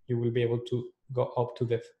you will be able to go up to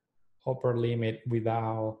the upper limit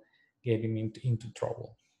without getting into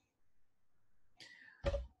trouble.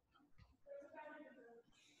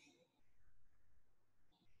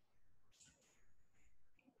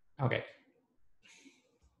 Okay.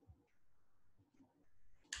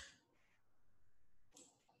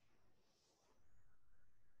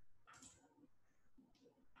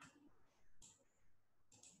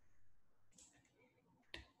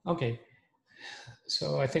 Okay.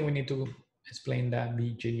 So I think we need to explain that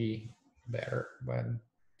BG better, but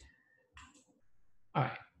all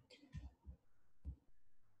right.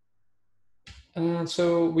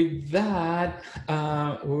 So with that,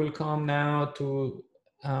 we will come now to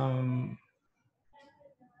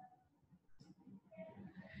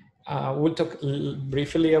we'll talk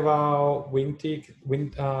briefly about wing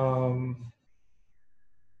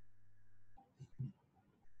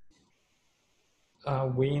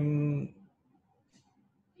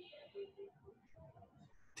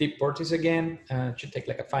tip vortices again. It should take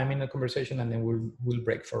like a 5-minute conversation, and then we'll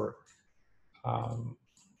break for how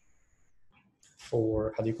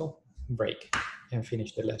do you call break and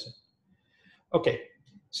finish the lesson. Okay,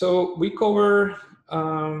 so we cover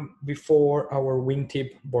before our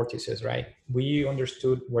wingtip vortices, right? We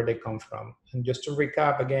understood where they come from. And just to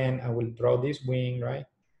recap again, I will draw this wing, right?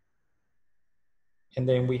 And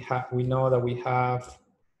then we know that we have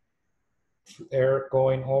air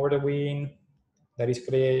going over the wing that is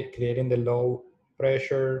creating the low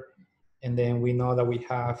pressure. And then we know that we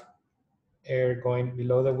have air going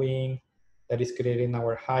below the wing that is creating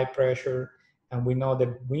our high pressure. And we know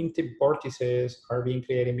that wingtip vortices are being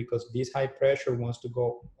created because this high pressure wants to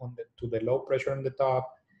go to the low pressure on the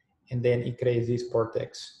top, and then it creates this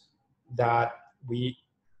vortex that we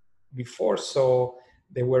before saw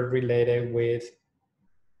they were related with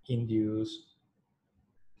induced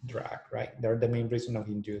drag, right? They're the main reason of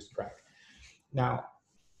induced drag. Now,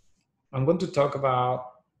 I'm going to talk about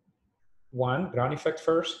one ground effect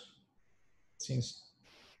first, since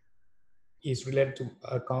it's related to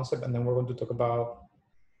a concept, and then we're going to talk about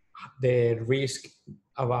the risk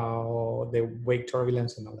about the wake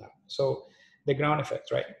turbulence and all that. So the ground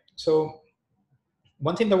effects, right? So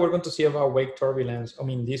one thing that we're going to see about wake turbulence, I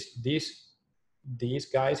mean, these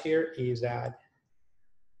guys here is that,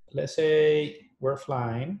 let's say we're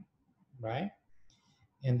flying, right?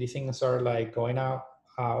 And these things are like going out,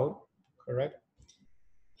 correct?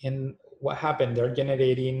 And what happened? They're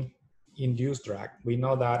generating induced drag. We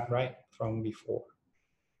know that, right, from before,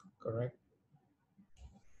 correct?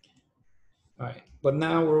 All right, but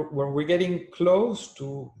now we're getting close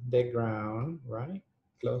to the ground, right?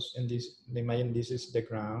 Close, and imagine this is the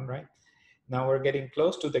ground, right? Now we're getting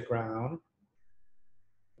close to the ground.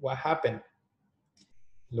 What happened?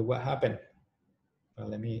 Look what happened. Well,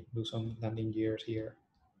 let me do some landing gears here.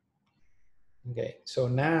 Okay, so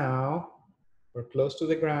now we're close to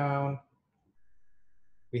the ground.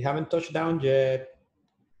 We haven't touched down yet,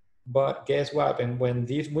 but guess what? And when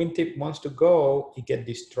this wingtip wants to go, it get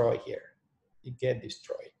destroyed here. It get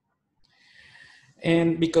destroyed.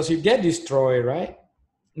 And because it get destroyed, right?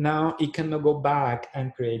 Now it cannot go back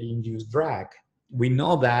and create induced drag. We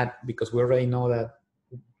know that because we already know that,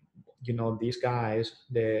 you know, these guys,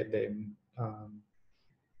 the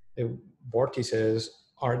vortices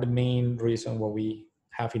are the main reason why we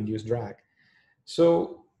have induced drag.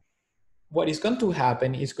 So what is going to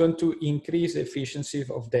happen is going to increase the efficiency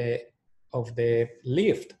of the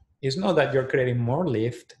lift. It's not that you're creating more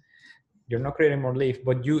lift. You're not creating more lift,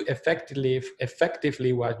 but you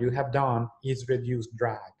effectively what you have done is reduce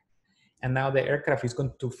drag. And now the aircraft is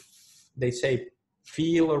going to, they say,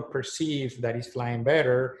 feel or perceive that it's flying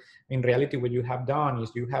better. In reality, what you have done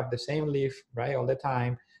is you have the same lift, right, all the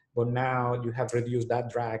time, but now you have reduced that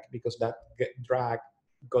drag because that drag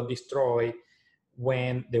got destroyed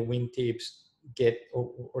when the wingtips get,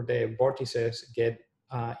 or the vortices get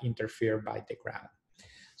interfered by the ground.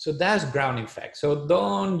 So that's ground effect. So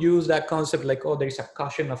don't use that concept like, oh, there is a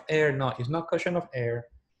cushion of air. No, it's not cushion of air.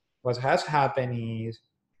 What has happened is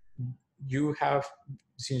you have,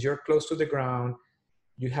 since you're close to the ground,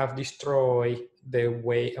 you have destroyed the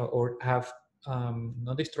way, or have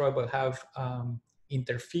not destroyed, but have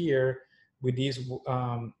interfere with these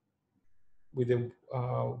with the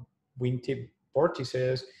wingtip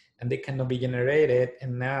vortices, and they cannot be generated.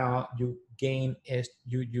 And now you gain,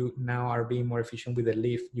 you now are being more efficient with the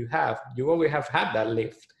lift you have. You always have had that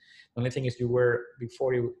lift. The only thing is you were,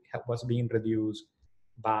 before it was being reduced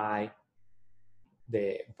by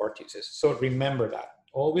the vortices. So remember that.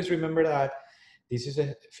 Always remember that this is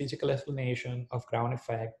a physical explanation of ground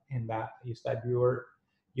effect, and that is that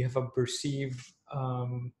you have a perceived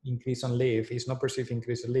increase on lift. It's not perceived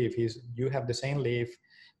increase in lift. You have the same lift.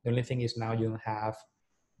 The only thing is now you don't have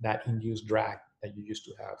that induced drag that you used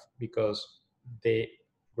to have because the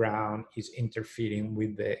ground is interfering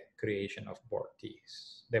with the creation of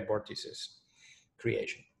vortices, the vortices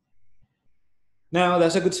creation. Now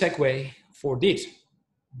that's a good segue for this,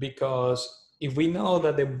 because if we know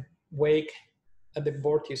that the wake at the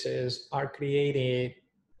vortices are created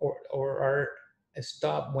or are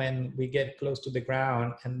stopped when we get close to the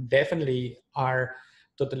ground, and definitely are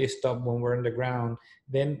totally stopped when we're on the ground,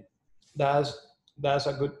 then that's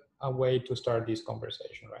a good way to start this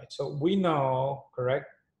conversation, right? So we know, correct,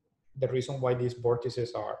 the reason why these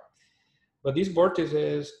vortices are, but these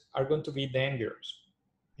vortices are going to be dangerous.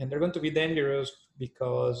 And they're going to be dangerous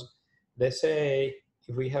because, let's say,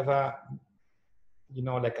 if we have a,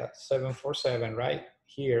 like a 747 right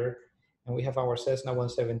here, and we have our Cessna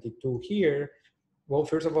 172 here, well,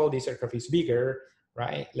 first of all, this aircraft is bigger,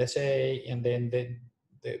 right? Let's say, and then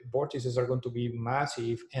the vortices are going to be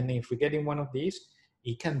massive. And if we get in one of these,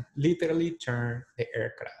 it can literally turn the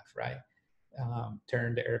aircraft, right?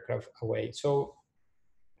 Turn the aircraft away. So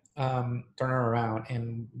turn it around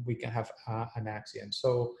and we can have an accident.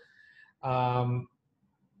 So um,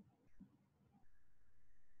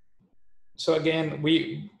 so again,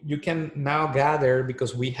 you can now gather,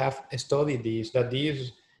 because we have studied these, that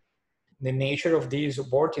the nature of these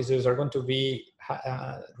vortices are going to be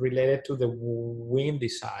related to the wing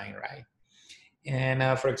design, right?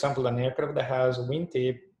 And for example, an aircraft that has a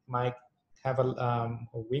wingtip might have a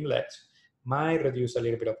winglet, might reduce a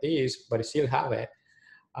little bit of this, but still have it.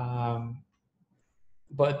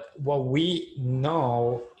 But what we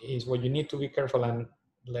know is, what you need to be careful, and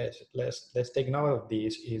let's take note of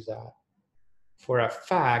this, is that for a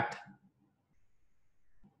fact,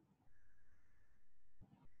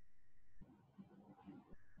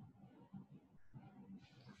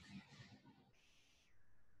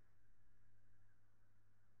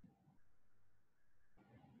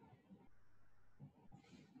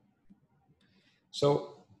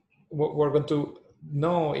 so what we're going to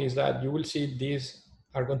know is that you will see these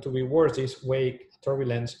are going to be worse, this wake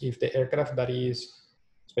turbulence, if the aircraft that is,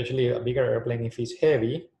 especially a bigger airplane, if it's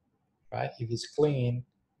heavy, right? If it's clean,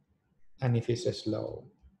 and if it's slow,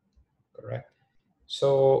 correct?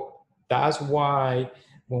 So that's why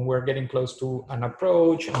when we're getting close to an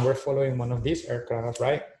approach and we're following one of these aircraft,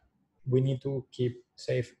 right? We need to keep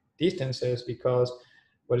safe distances, because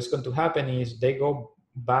what is going to happen is they go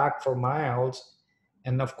back for miles,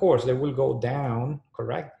 and of course they will go down,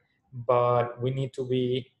 correct? But we need to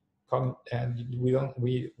be, and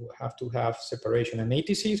we have to have separation. And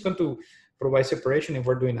ATC is going to provide separation if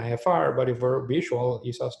we're doing IFR, but if we're visual,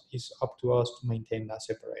 it's up to us to maintain that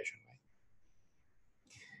separation.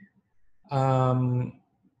 Um,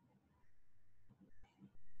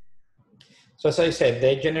 so as I said,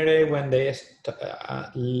 they generate when they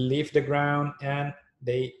leave the ground, and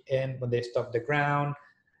they end when they stop the ground.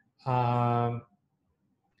 Um,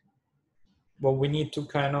 what we need to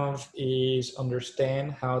kind of is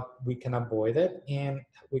understand how we can avoid it. And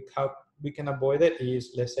how we can avoid it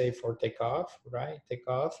is, let's say, for takeoff, right?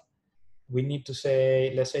 Takeoff. We need to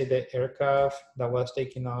say, let's say the aircraft that was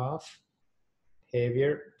taking off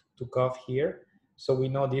heavier took off here. So we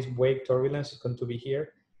know this wake turbulence is going to be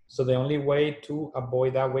here. So the only way to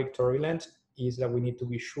avoid that wake turbulence is that we need to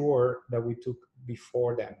be sure that we took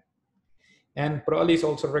before them. And probably it's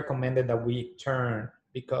also recommended that we turn,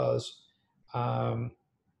 because um,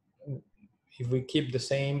 if we keep the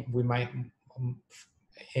same, we might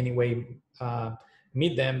anyway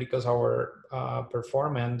meet them, because our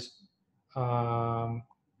performance um,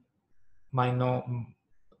 might not,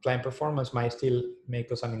 client performance might still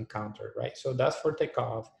make us an encounter, right? So that's for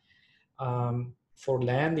takeoff. For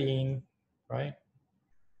landing, right?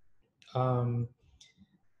 Um,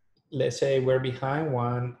 let's say we're behind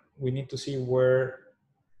one, we need to see where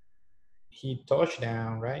he touched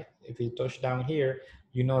down, right? If he touched down here,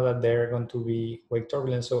 you know that they're going to be wake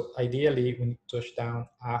turbulence. So ideally, we need to touch down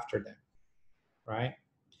after them, right?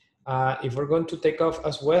 If we're going to take off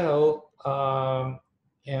as well,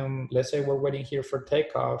 and let's say we're waiting here for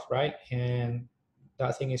takeoff, right? And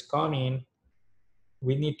that thing is coming,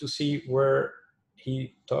 we need to see where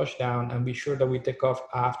he touched down and be sure that we take off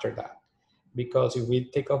after that. Because if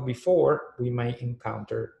we take off before, we might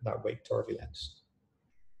encounter that wake turbulence,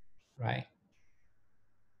 right?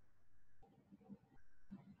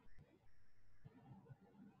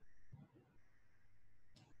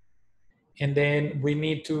 And then we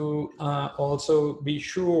need to also be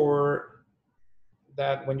sure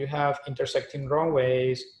that when you have intersecting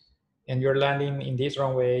runways and you're landing in this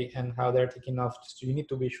runway and how they're taking off, so you need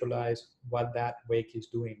to visualize what that wake is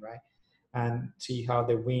doing, right? And see how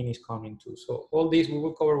the wind is coming too. So all these we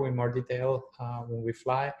will cover with more detail when we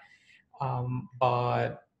fly.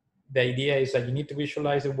 But the idea is that you need to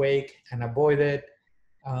visualize the wake and avoid it.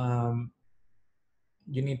 Um,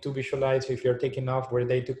 you need to visualize if you're taking off where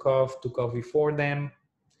they took off before them.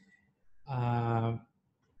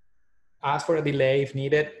 Ask for a delay if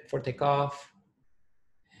needed for takeoff.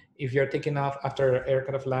 If you're taking off after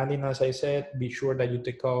aircraft landing, as I said, be sure that you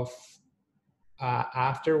take off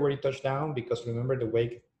after where you touch down, because remember the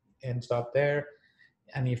wake ends up there.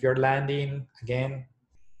 And if you're landing, again,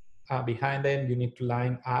 behind them, you need to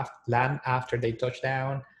land after they touch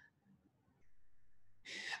down.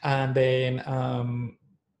 And then,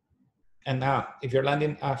 and now, if you're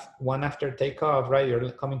landing one after takeoff, right,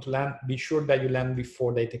 you're coming to land, be sure that you land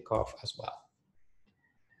before they take off as well.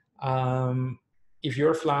 If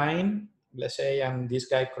you're flying, let's say, and this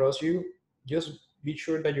guy cross you, just be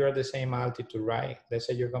sure that you're at the same altitude, right? Let's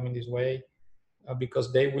say you're coming this way,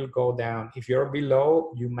 because they will go down. If you're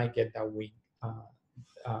below, you might get that wing,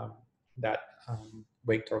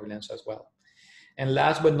 wake turbulence as well. And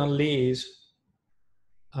last but not least,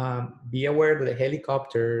 be aware that the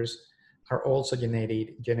helicopters are also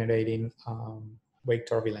generating wake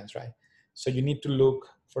turbulence, right? So you need to look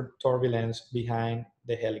for turbulence behind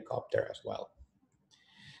the helicopter as well.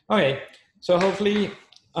 Okay, so hopefully,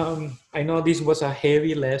 I know this was a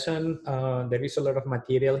heavy lesson. There is a lot of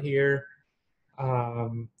material here,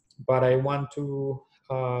 but I want to,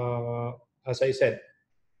 as I said,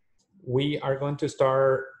 we are going to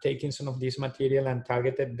start taking some of this material and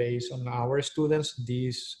target it based on our students.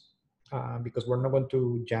 Because we're not going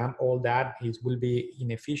to jam all that. It will be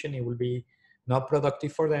inefficient. It will be not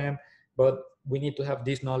productive for them. But we need to have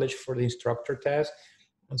this knowledge for the instructor test.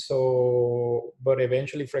 And so, but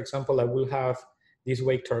eventually, for example, I will have this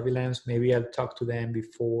wake turbulence. Maybe I'll talk to them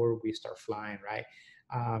before we start flying, right?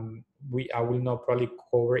 I will not probably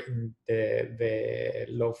cover in the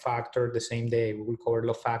low factor the same day. We will cover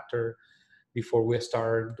low factor before we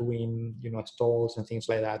start doing, stalls and things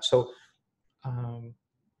like that. So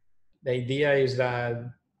the idea is that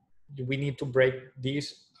we need to break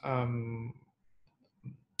these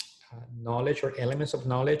knowledge or elements of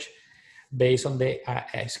knowledge based on the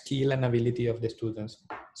skill and ability of the students.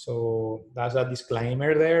 So that's a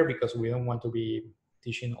disclaimer there, because we don't want to be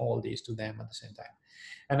teaching all these to them at the same time.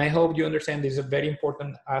 And I hope you understand this is a very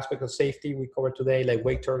important aspect of safety we covered today. Like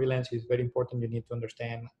wake turbulence is very important. You need to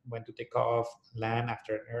understand when to take off, land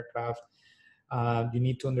after an aircraft. You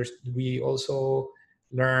need to understand. We also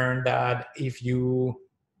learned that if you,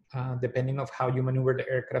 depending on how you maneuver the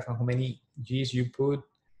aircraft and how many G's you put,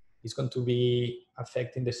 it's going to be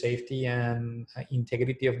affecting the safety and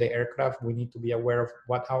integrity of the aircraft. We need to be aware of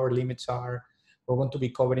what our limits are. We're going to be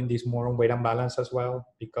covering this more on weight and balance as well,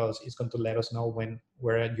 because it's going to let us know when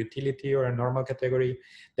we're a utility or a normal category.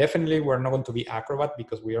 Definitely, we're not going to be acrobat,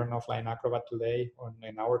 because we are not flying acrobat today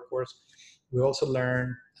in our course. We also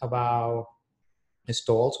learn about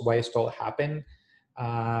stalls, why stall happen.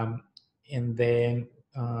 And then,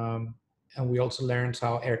 and we also learned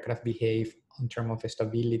how aircraft behave in terms of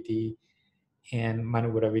stability and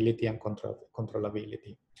maneuverability and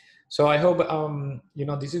controllability. So I hope,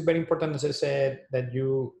 this is very important, as I said, that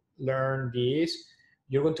you learn this.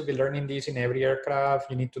 You're going to be learning this in every aircraft.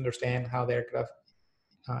 You need to understand how the aircraft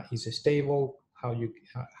is stable, how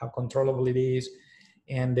controllable it is.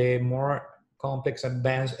 And the more complex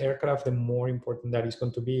advanced aircraft, the more important that is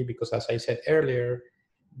going to be, because as I said earlier,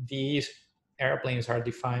 these airplanes are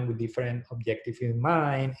defined with different objectives in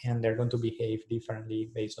mind, and they're going to behave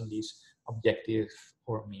differently based on this objective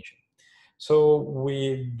or mission. So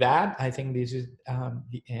with that, I think this is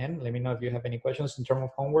the end. Let me know if you have any questions in terms of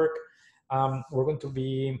homework. We're going to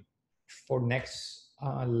be, for next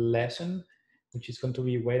lesson, which is going to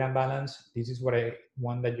be weight and balance. This is what I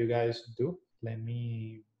want that you guys do. Let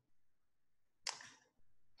me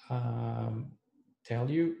tell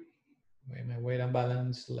you. My weight and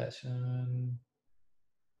balance lesson.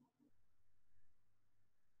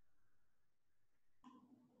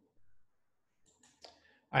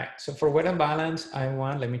 All right, so for weight and balance,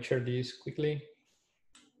 let me share this quickly.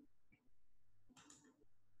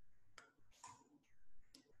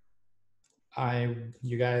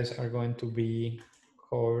 You guys are going to be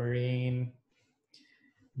covering,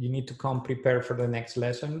 you need to come prepared for the next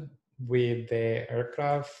lesson with the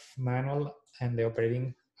aircraft manual and the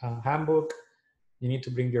operating handbook. You need to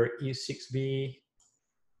bring your E6B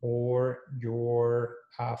or your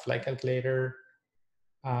flight calculator.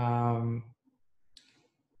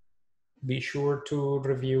 Be sure to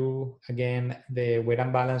review, again, the weight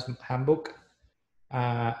and balance handbook.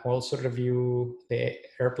 Also review the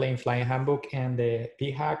airplane flying handbook and the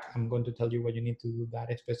PHAC. I'm going to tell you what you need to do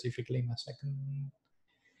that specifically in a second.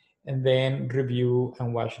 And then review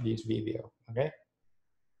and watch this video, okay?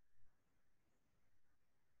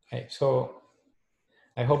 Okay, so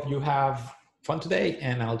I hope you have fun today,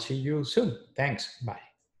 and I'll see you soon. Thanks. Bye.